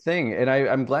that's the thing. And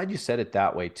I'm glad you said it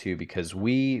that way too, because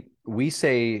we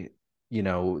say,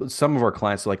 some of our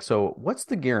clients are like, so what's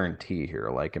the guarantee here?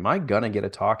 Like, am I gonna get a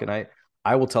talk? And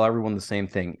I will tell everyone the same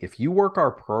thing. If you work our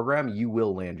program, you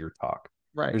will land your talk.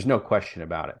 Right. There's no question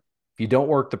about it. If you don't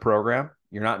work the program,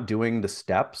 you're not doing the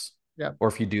steps, or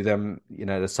if you do them, at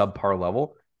a subpar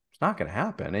level, it's not going to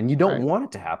happen. And you don't want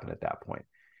it to happen at that point.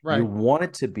 Right. You want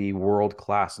it to be world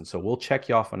class. And so we'll check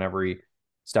you off on every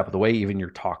step of the way, even your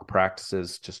talk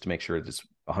practices, just to make sure it's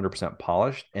 100%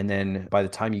 polished. And then by the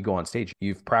time you go on stage,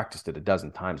 you've practiced it a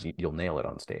dozen times, you'll nail it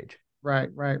on stage. Right,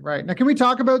 right, right. Now, can we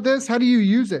talk about this? How do you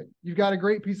use it? You've got a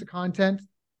great piece of content.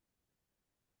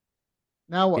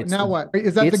 Now what? It's Now the what?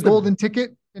 Is that the it's the golden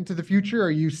ticket into the future? Are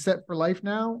you set for life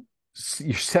now?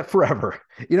 you're set forever.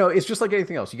 It's just like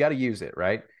anything else. You got to use it,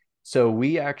 right? So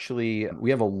we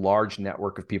have a large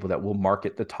network of people that we'll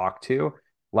market the talk to.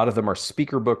 A lot of them are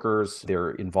speaker bookers.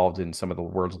 They're involved in some of the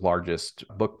world's largest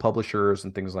book publishers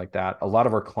and things like that. A lot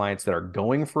of our clients that are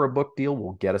going for a book deal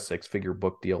will get a six-figure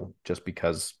book deal just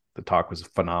because the talk was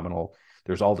phenomenal.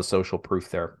 There's all the social proof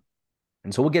there.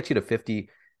 And so we'll get you to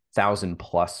 50,000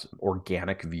 plus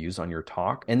organic views on your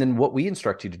talk. And then what we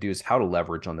instruct you to do is how to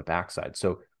leverage on the backside.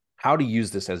 So how to use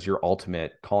this as your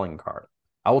ultimate calling card.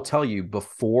 I will tell you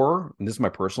before, and this is my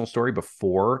personal story,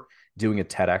 before doing a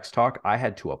TEDx talk, I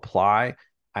had to apply.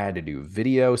 I had to do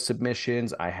video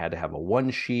submissions. I had to have a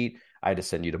one sheet. I had to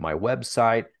send you to my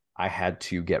website. I had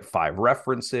to get 5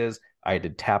 references. I had to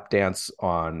tap dance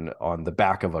on the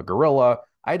back of a gorilla.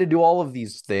 I had to do all of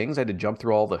these things. I had to jump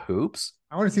through all the hoops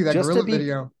I want to see that just to gorilla be.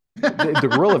 video. The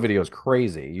gorilla video is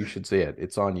crazy. You should see it.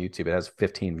 It's on YouTube. It has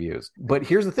 15 views. But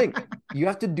here's the thing. You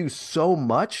have to do so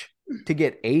much to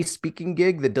get a speaking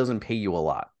gig that doesn't pay you a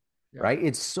lot, Yeah. right?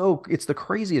 It's the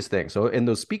craziest thing. So, and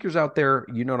those speakers out there,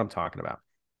 you know what I'm talking about.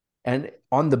 And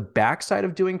on the backside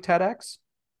of doing TEDx,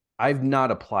 I've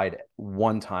not applied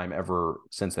one time ever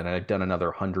since then. And I've done another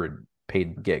 100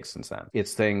 paid gigs since then.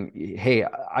 It's saying, hey,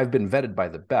 I've been vetted by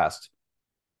the best.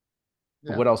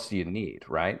 Yeah. What else do you need,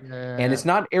 right? And Yeah. it's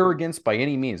not arrogance by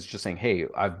any means. It's just saying, hey,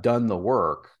 I've done the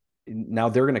work. Now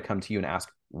they're going to come to you and ask,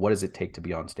 what does it take to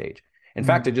be on stage? In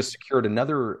fact, I just secured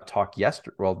another talk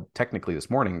yesterday. Well, technically this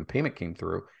morning, the payment came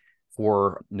through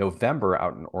for November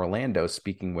out in Orlando,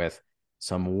 speaking with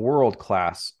some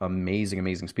world-class, amazing,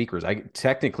 amazing speakers. I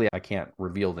can't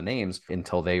reveal the names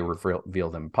until they reveal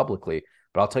them publicly,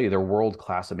 but I'll tell you they're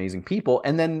world-class, amazing people.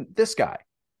 And then this guy,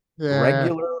 Yeah.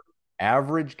 regular,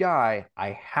 average guy,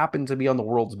 I happen to be on the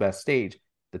world's best stage.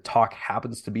 The talk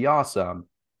happens to be awesome.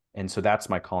 And so that's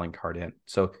my calling card in.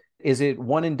 So is it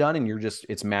one and done and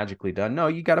it's magically done? No,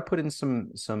 you got to put in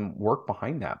some work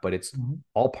behind that, but it's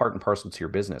all part and parcel to your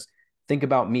business. Think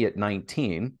about me at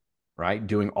 19, right?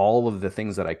 Doing all of the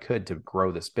things that I could to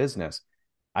grow this business.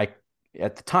 At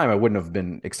the time, I wouldn't have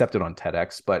been accepted on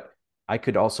TEDx, but I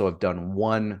could also have done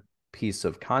one piece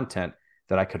of content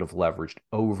that I could have leveraged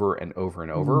over and over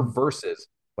and over versus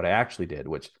what I actually did,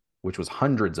 which was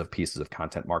hundreds of pieces of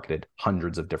content marketed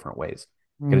hundreds of different ways.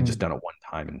 I could have just done it one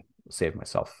time and saved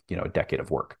myself, a decade of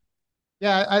work.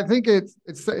 Yeah, I think it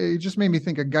just made me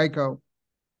think of Geico,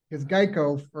 because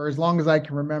Geico, for as long as I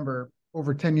can remember,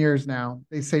 over 10 years now,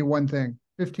 they say one thing: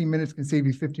 15 minutes can save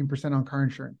you 15% on car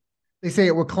insurance. They say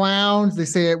it with clowns. They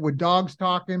say it with dogs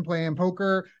talking, playing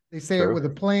poker. They say it with a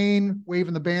plane,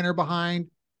 waving the banner behind.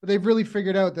 But they've really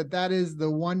figured out that is the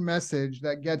one message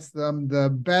that gets them the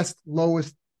best,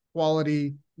 lowest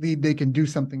quality lead they can do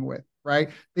something with, right?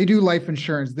 They do life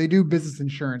insurance. They do business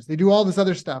insurance. They do all this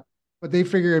other stuff. But they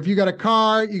figure if you got a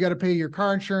car, you got to pay your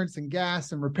car insurance and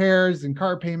gas and repairs and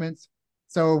car payments.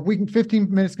 So if 15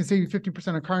 minutes can save you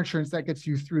 50% of car insurance, that gets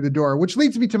you through the door, which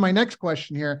leads me to my next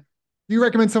question here. Do you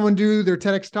recommend someone do their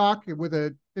TEDx talk with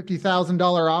a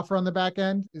 $50,000 offer on the back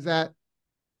end? Is that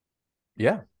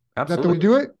the way to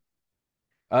do it?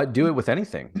 Do it with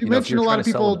anything. You mentioned a lot of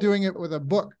people doing it with a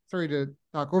book. Sorry to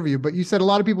talk over you, but you said a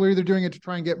lot of people are either doing it to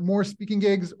try and get more speaking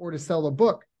gigs or to sell a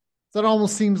book. So that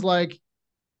almost seems like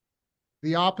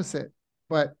the opposite.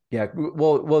 But yeah,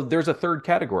 well, there's a third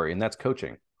category, and that's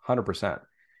coaching, 100%.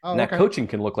 And that coaching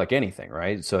can look like anything,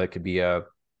 right? So it could be a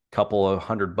couple of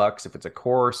 $100 if it's a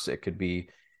course. It could be,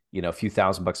 a few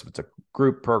 $1,000 if it's a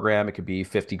group program. It could be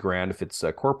 50 grand if it's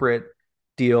a corporate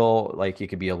deal. Like it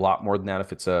could be a lot more than that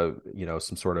if it's a,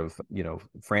 some sort of,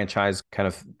 franchise kind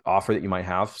of offer that you might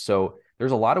have. So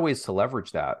there's a lot of ways to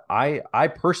leverage that. I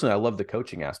personally, I love the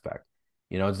coaching aspect.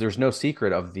 There's no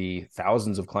secret of the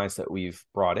thousands of clients that we've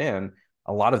brought in.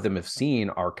 A lot of them have seen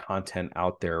our content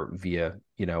out there via,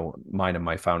 mine and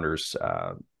my founders'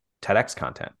 TEDx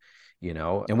content,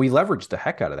 and we leverage the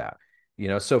heck out of that.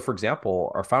 So for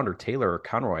example, our founder, Taylor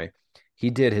Conroy, he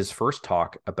did his first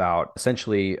talk about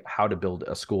essentially how to build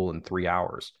a school in 3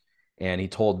 hours. And he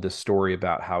told this story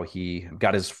about how he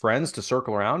got his friends to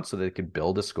circle around so they could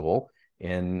build a school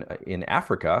in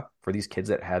Africa for these kids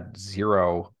that had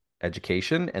zero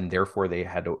education, and therefore they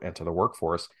had to enter the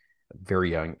workforce at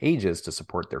very young ages to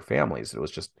support their families. It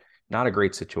was just not a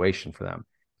great situation for them.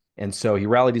 And so he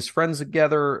rallied his friends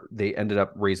together. They ended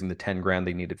up raising the 10 grand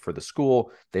they needed for the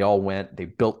school. They all went, they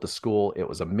built the school. It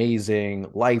was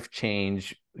amazing, life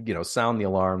change, sound the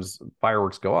alarms,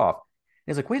 fireworks go off.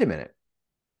 And he's like, wait a minute.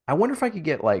 I wonder if I could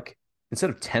get like, instead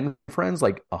of 10 friends,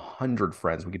 like 100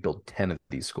 friends, we could build 10 of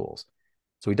these schools.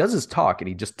 So he does his talk and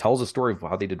he just tells a story of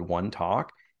how they did one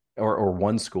talk or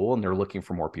one school and they're looking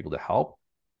for more people to help.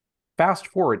 Fast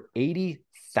forward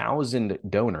 80,000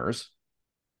 donors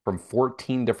from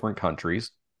 14 different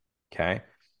countries. Okay.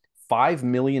 $5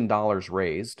 million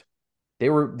raised.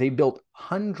 They built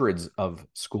hundreds of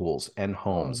schools and Oh,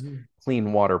 homes,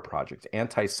 clean water projects,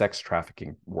 anti-sex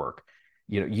trafficking work,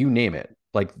 you name it.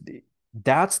 Like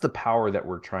that's the power that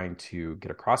we're trying to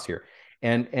get across here.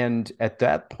 And at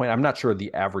that point, I'm not sure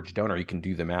the average donor, you can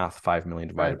do the math, 5 million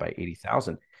right. divided by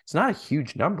 80,000. It's not a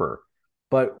huge number,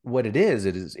 but what it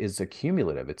is a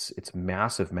cumulative. It's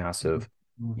massive, Mhm. massive,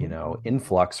 Mhm.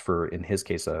 influx for, in his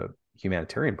case, a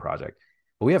humanitarian project.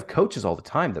 But we have coaches all the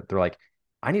time that they're like,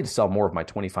 I need to sell more of my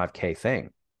 25K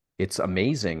thing. It's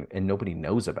amazing and nobody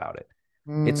knows about it.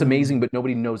 It's amazing, Mm. but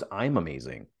nobody knows I'm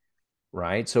amazing.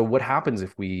 Right. So what happens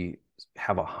if we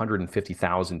have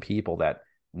 150,000 people that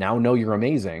now know you're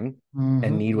amazing and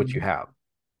Mhm. need what you Mhm. have?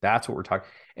 That's what we're talking.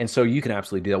 And so you can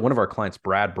absolutely do that. One of our clients,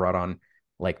 Brad, brought on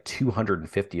like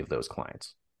 250 of those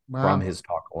clients from Wow. his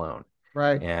talk alone.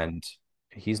 Right. And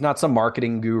he's not some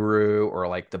marketing guru or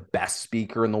like the best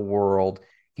speaker in the world.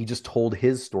 He just told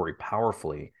his story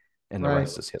powerfully, and the Right.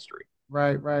 rest is history.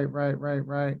 Right. Right. Right. Right.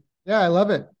 Right. Yeah, I love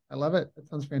it. I love it. That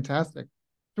sounds fantastic.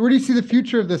 So where do you see the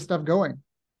future of this stuff going?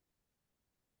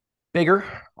 Bigger.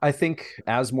 I think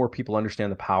as more people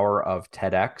understand the power of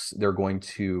TEDx, they're going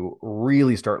to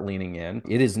really start leaning in.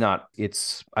 It is not,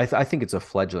 I think it's a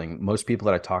fledgling. Most people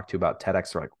that I talk to about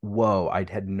TEDx are like, whoa, I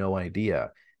had no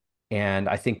idea. And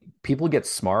I think people get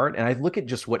smart. And I look at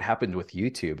just what happened with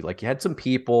YouTube. Like you had some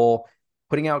people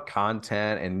putting out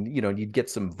content and, you'd get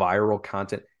some viral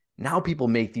content. Now people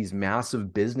make these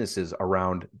massive businesses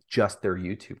around just their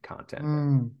YouTube content.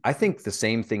 Mm. I think the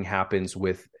same thing happens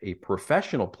with a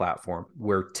professional platform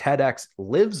where TEDx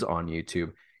lives on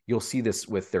YouTube. You'll see this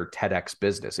with their TEDx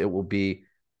business. It will be,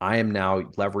 I am now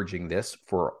leveraging this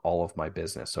for all of my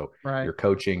business. So Right. your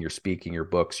coaching, your speaking, your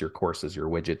books, your courses, your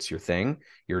widgets, your thing,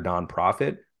 your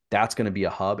nonprofit, that's going to be a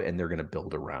hub and they're going to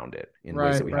build around it in ways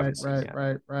Right. that we Right. haven't seen Right. yet.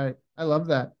 Right. Right. I love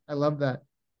that. I love that.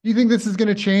 Do you think this is going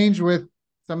to change with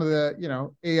some of the,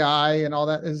 AI and all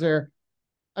that? Is there,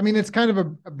 I mean, it's kind of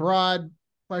a broad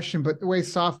question, but the way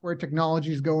software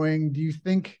technology is going, do you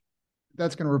think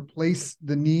that's going to replace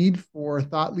the need for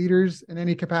thought leaders in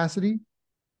any capacity?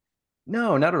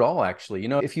 No, not at all, actually.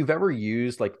 If you've ever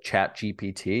used like Chat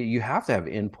GPT, you have to have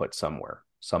input somewhere,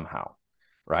 somehow,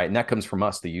 right? And that comes from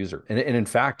us, the user. And in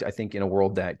fact, I think in a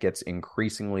world that gets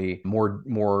increasingly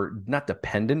more not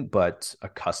dependent, but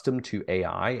accustomed to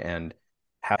AI and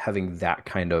having that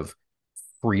kind of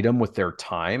freedom with their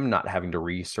time, not having to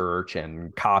research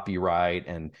and copyright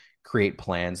and create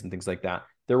plans and things like that,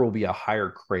 there will be a higher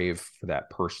crave for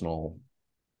that personal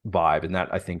vibe. And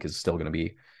that I think is still going to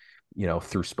be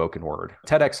through spoken word.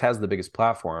 TEDx has the biggest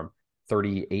platform,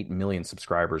 38 million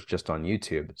subscribers just on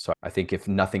YouTube. So I think if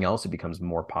nothing else, it becomes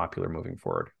more popular moving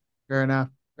forward. Fair enough.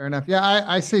 Fair enough. Yeah,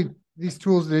 I say these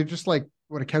tools, they're just like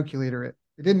what a calculator is.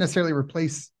 It didn't necessarily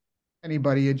replace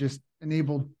anybody. It just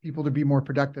enabled people to be more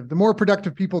productive. The more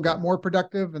productive people Yeah. got more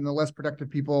productive, and the less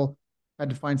productive people had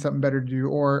to find something better to do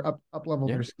or up level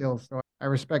Yeah. their skills. So I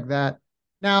respect that.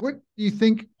 Now, what do you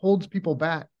think holds people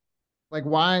back? Like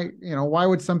why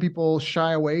would some people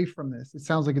shy away from this? It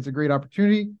sounds like it's a great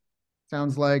opportunity.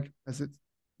 Sounds like as it's,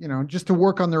 just to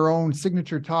work on their own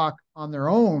signature talk on their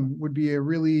own would be a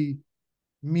really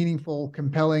meaningful,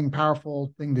 compelling,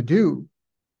 powerful thing to do.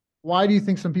 Why do you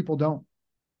think some people don't?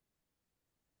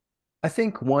 I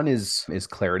think one is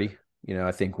clarity.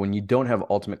 I think when you don't have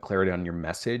ultimate clarity on your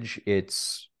message,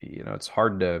 it's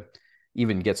hard to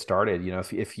even get started.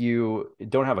 If you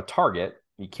don't have a target,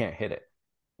 you can't hit it.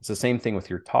 It's the same thing with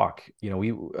your talk.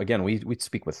 We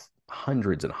speak with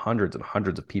hundreds and hundreds and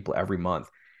hundreds of people every month.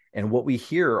 And what we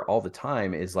hear all the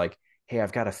time is like, hey,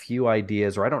 I've got a few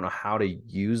ideas, or I don't know how to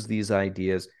use these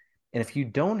ideas. And if you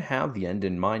don't have the end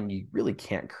in mind, you really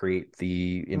can't create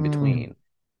the in Mm, between,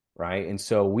 right? And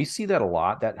so we see that a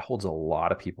lot. That holds a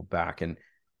lot of people back. And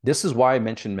this is why I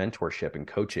mentioned mentorship and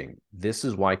coaching. This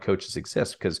is why coaches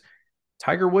exist, because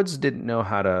Tiger Woods didn't know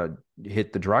how to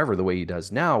hit the driver the way he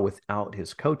does now without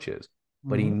his coaches,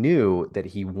 but he mm, knew that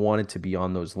he wanted to be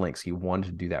on those links. He wanted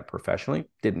to do that professionally,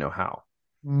 didn't know how.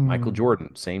 Michael mm,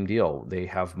 Jordan, same deal. They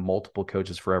have multiple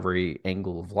coaches for every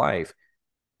angle of life.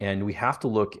 And we have to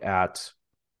look at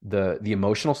the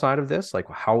emotional side of this, like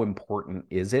how important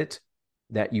is it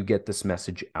that you get this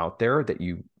message out there, that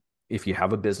you, if you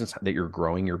have a business, that you're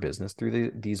growing your business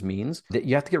through these means, that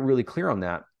you have to get really clear on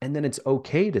that. And then it's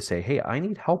okay to say, hey, I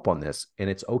need help on this. And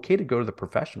it's okay to go to the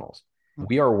professionals.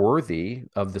 We are worthy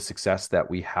of the success that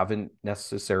we haven't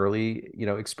necessarily,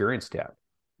 experienced yet.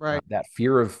 Right. That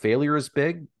fear of failure is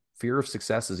big. Fear of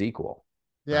success is equal.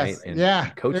 Right. Yes. And Yeah.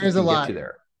 There coaches is a can get you lot.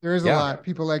 there. There is a Yeah. lot.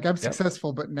 People like, I'm Yep.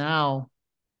 successful, but now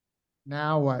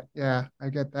what? Yeah, I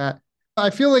get that. I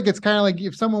feel like it's kind of like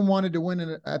if someone wanted to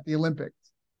win at the Olympics,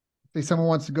 say someone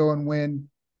wants to go and win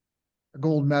a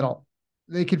gold medal,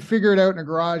 they could figure it out in a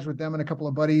garage with them and a couple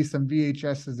of buddies, some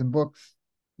VHSs and books,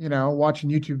 watching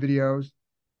YouTube videos,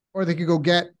 or they could go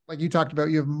get, like you talked about,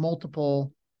 you have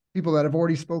multiple people that have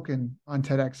already spoken on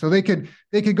TEDx. So they could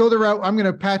go the route. I'm going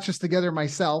to patch this together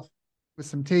myself with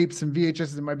some tapes and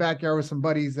VHSs in my backyard with some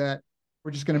buddies that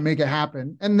we're just going to make it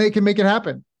happen, and they can make it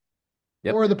happen.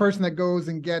 Yep. Or the person that goes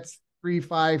and gets 3,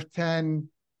 5, 10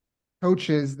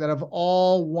 coaches that have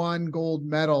all won gold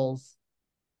medals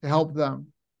to help them.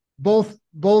 Both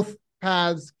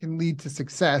paths can lead to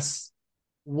success.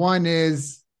 One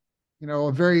is,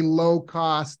 a very low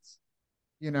cost,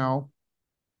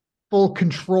 full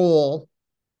control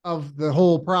of the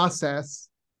whole process,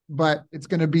 but it's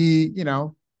going to be,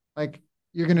 like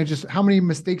you're going to just, how many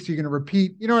mistakes are you going to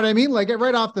repeat? You know what I mean? Like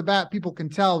right off the bat, people can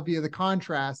tell via the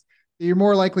contrast that you're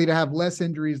more likely to have less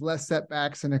injuries, less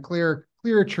setbacks, and a clear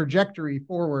trajectory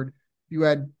forward. You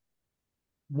had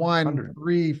 1, 100.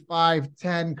 3, 5,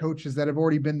 10 coaches that have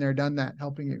already been there, done that,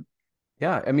 helping you.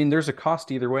 Yeah. I mean, there's a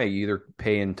cost either way. You either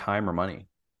pay in time or money,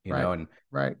 Right. and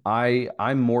Right.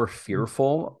 I'm more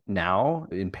fearful now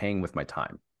in paying with my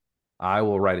time. I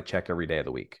will write a check every day of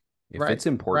the week. If Right. it's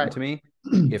important Right. to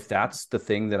me, if that's the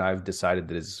thing that I've decided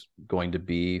that is going to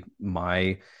be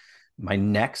my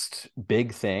next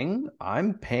big thing,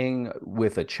 I'm paying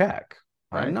with a check.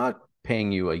 I'm Right. not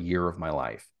paying you a year of my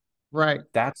life. Right.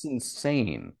 That's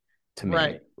insane to me,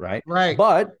 Right. right? Right.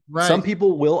 But some Right.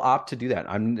 people will opt to do that.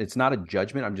 It's not a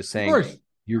judgment. I'm just Of saying course.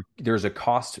 there's a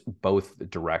cost both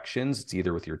directions. It's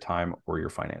either with your time or your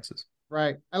finances.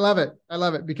 Right. I love it. I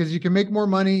love it because you can make more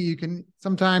money. You can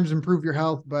sometimes improve your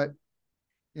health, but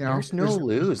There's no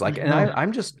lose. Like, there's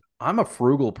and no. I'm a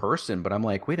frugal person, but I'm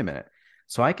like, wait a minute.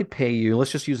 So I could pay you,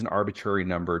 let's just use an arbitrary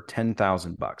number,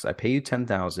 $10,000. I pay you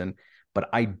 10,000, but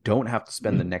I don't have to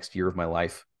spend the next year of my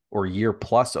life or year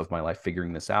plus of my life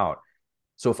figuring this out.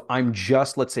 So if I'm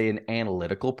just, let's say, an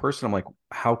analytical person, I'm like,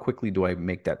 how quickly do I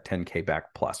make that 10K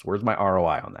back plus? Where's my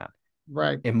ROI on that?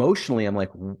 Right. Emotionally, I'm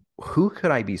like, who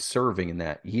could I be serving in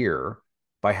that year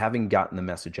by having gotten the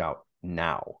message out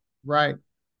now? Right.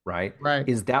 Right. Right.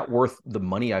 Is that worth the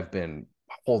money I've been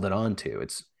holding on to?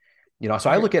 It's, so I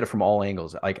Right. look at it from all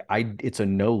angles. Like it's a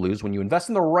no lose when you invest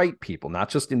in the right people, not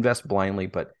just invest blindly,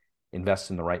 but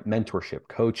invest in the right mentorship,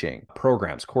 coaching,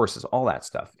 programs, courses, all that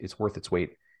stuff. It's worth its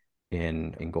weight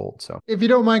in gold. So If you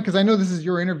don't mind, because I know this is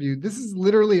your interview, this is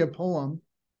literally a poem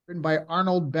written by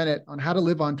Arnold Bennett on how to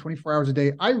live on 24 hours a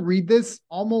day. I read this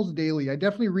almost daily. I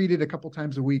definitely read it a couple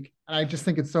times a week. And I just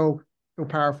think it's so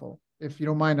powerful. If you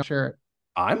don't mind, I'll share it.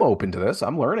 I'm open to this.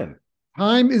 I'm learning.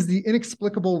 Time is the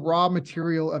inexplicable raw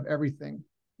material of everything.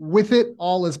 With it,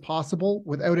 all is possible.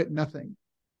 Without it, nothing.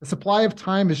 The supply of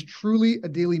time is truly a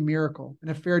daily miracle, an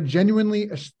affair genuinely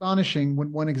astonishing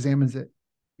when one examines it.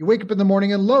 You wake up in the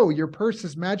morning and lo, your purse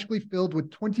is magically filled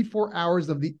with 24 hours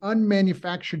of the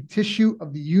unmanufactured tissue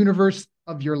of the universe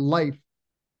of your life.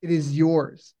 It is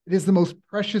yours. It is the most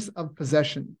precious of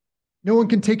possessions. No one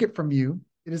can take it from you.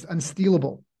 It is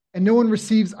unstealable. And no one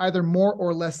receives either more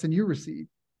or less than you receive.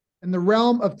 In the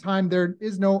realm of time, there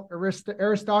is no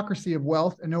aristocracy of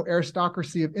wealth and no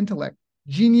aristocracy of intellect.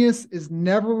 Genius is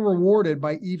never rewarded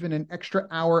by even an extra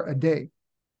hour a day.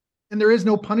 And there is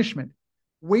no punishment.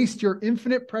 Waste your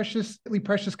infinite precious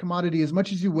commodity as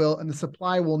much as you will, and the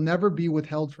supply will never be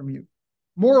withheld from you.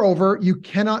 Moreover, you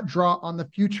cannot draw on the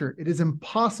future. It is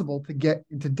impossible to get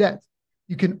into debt.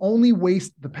 You can only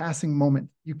waste the passing moment.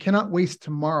 You cannot waste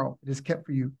tomorrow. It is kept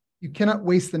for you. You cannot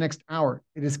waste the next hour.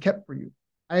 It is kept for you.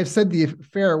 I have said the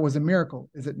affair was a miracle,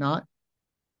 is it not?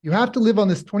 You have to live on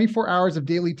this 24 hours of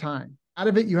daily time. Out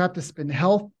of it, you have to spend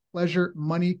health, pleasure,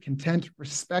 money, content,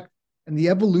 respect, and the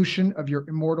evolution of your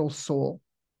immortal soul.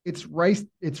 Its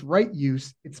right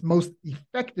use, its most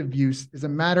effective use is a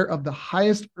matter of the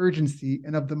highest urgency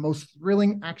and of the most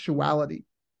thrilling actuality.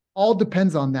 All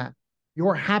depends on that.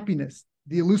 Your happiness,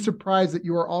 the elusive prize that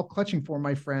you are all clutching for,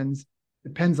 my friends,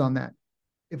 depends on that.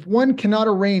 If one cannot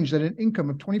arrange that an income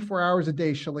of 24 hours a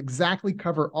day shall exactly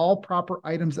cover all proper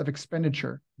items of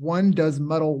expenditure, one does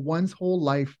muddle one's whole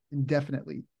life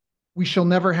indefinitely. We shall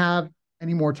never have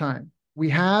any more time. We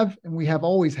have, and we have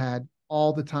always had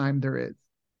all the time there is.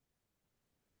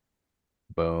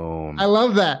 I Boom.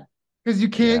 love that because you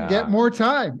can't get Yeah. more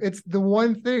time. It's the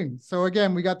one thing. So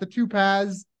again, we got the two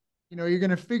paths. You're going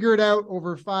to figure it out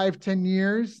over 5, 10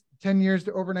 years, 10 years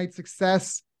to overnight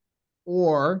success,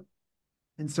 or,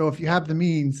 and so if you have the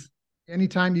means,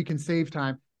 anytime you can save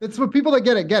time, that's what people that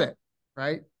get it,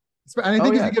 right? And I Oh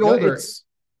think as you yeah. get No, older, it's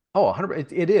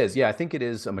 100. It is. Yeah, I think it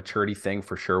is a maturity thing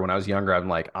for sure. When I was younger, I'm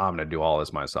like, I'm going to do all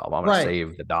this myself. I'm going to right,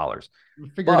 save the dollars. you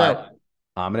figure it out.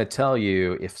 But I'm going to tell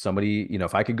you, if somebody,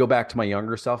 if I could go back to my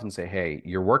younger self and say, hey,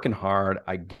 you're working hard.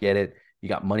 I get it. You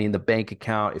got money in the bank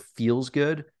account. It feels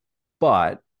good.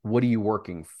 But what are you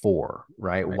working for?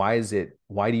 Right? Right.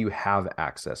 Why do you have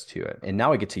access to it? And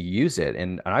now I get to use it.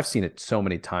 And I've seen it so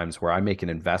many times where I make an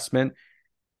investment,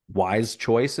 wise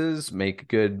choices, make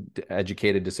good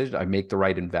educated decisions. I make the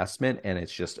right investment and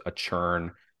it's just a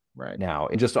churn Right. now.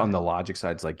 And just on the logic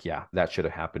side, it's like, yeah, that should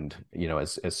have happened,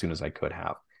 as soon as I could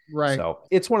have. Right. So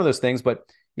it's one of those things. But,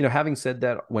 having said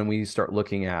that, when we start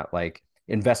looking at like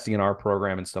investing in our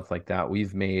program and stuff like that,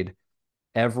 we've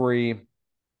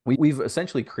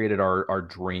essentially created our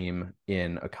dream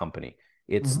in a company.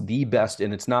 It's Mm-hmm. the best,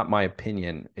 and it's not my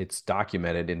opinion. It's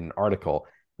documented in an article.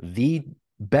 The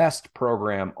best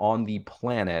program on the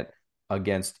planet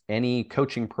against any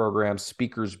coaching program,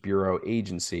 speakers bureau,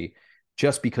 agency,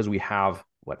 just because we have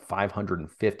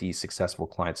 550 successful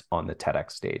clients on the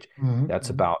TEDx stage. That's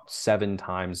Mm-hmm. about 7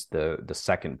 times the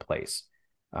second place.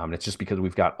 It's just because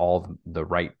we've got all the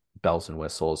right bells and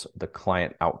whistles. The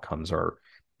client outcomes are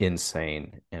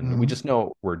insane, and we Mm-hmm. just know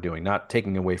what we're doing, not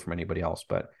taking away from anybody else,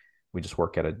 but we just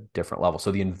work at a different level.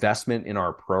 So the investment in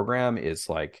our program is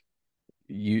like,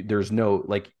 there's no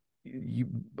like,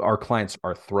 our clients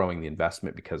are throwing the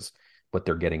investment because what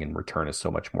they're getting in return is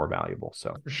so much more valuable.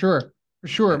 So For sure. For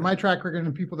sure. yeah. My track record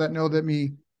and people that know that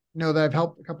me know that I've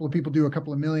helped a couple of people do a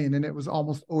couple of million, and it was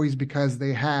almost always because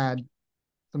they had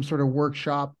some sort of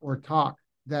workshop or talk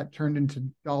that turned into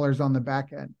dollars on the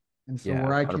back end. And so Yeah,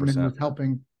 where I came in 100%. was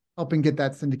helping get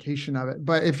that syndication of it.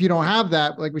 But if you don't have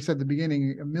that, like we said at the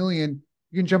beginning, a million,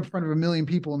 you can jump in front of a million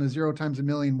people and a zero times a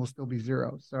million will still be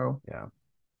zero. So Yeah.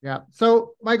 yeah.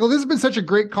 So, Michael, this has been such a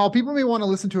great call. People may want to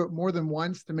listen to it more than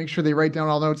once to make sure they write down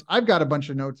all notes. I've got a bunch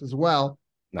of notes as well.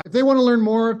 If they want to learn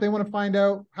more, if they want to find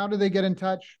out, how do they get in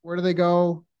touch? Where do they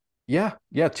go? Yeah,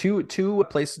 yeah, two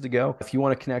places to go. If you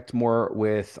want to connect more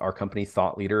with our company,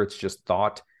 Thought Leader, it's just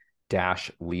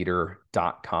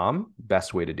thought-leader.com.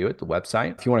 Best way to do it, the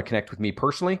website. If you want to connect with me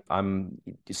personally, I'm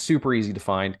super easy to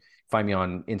find. Find me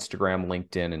on Instagram,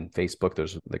 LinkedIn, and Facebook.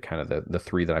 Those are the kind of the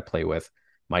three that I play with.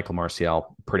 Michael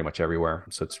Marcial, pretty much everywhere.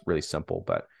 So it's really simple.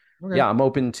 But Okay. yeah, I'm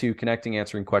open to connecting,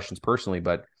 answering questions personally.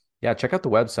 But yeah, check out the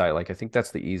website. Like, I think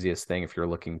that's the easiest thing if you're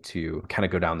looking to kind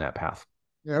of go down that path.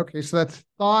 Yeah. Okay. So that's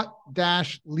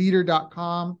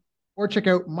thought-leader.com, or check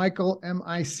out Michael,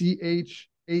 Michael.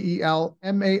 You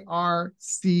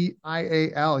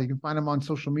can find him on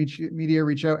social media,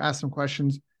 reach out, ask some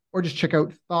questions, or just check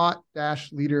out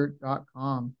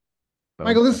thought-leader.com. Boom.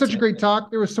 Michael, this is That's such a it. great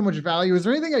talk. There was so much value. Is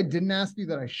there anything I didn't ask you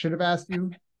that I should have asked you?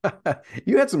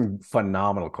 You had some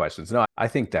phenomenal questions. No, I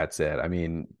think that's it. I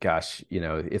mean, gosh,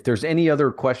 if there's any other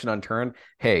question on turn,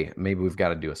 hey, maybe we've got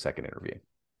to do a second interview.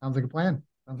 Sounds like a plan.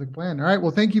 Sounds like a plan. All right.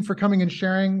 Well, thank you for coming and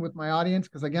sharing with my audience.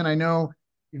 Because again, I know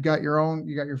you got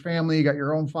your family, you got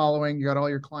your own following, you got all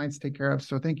your clients to take care of.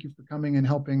 So thank you for coming and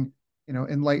helping,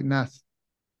 enlighten us.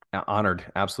 Honored.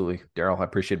 Absolutely. Daryl, I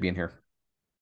appreciate being here.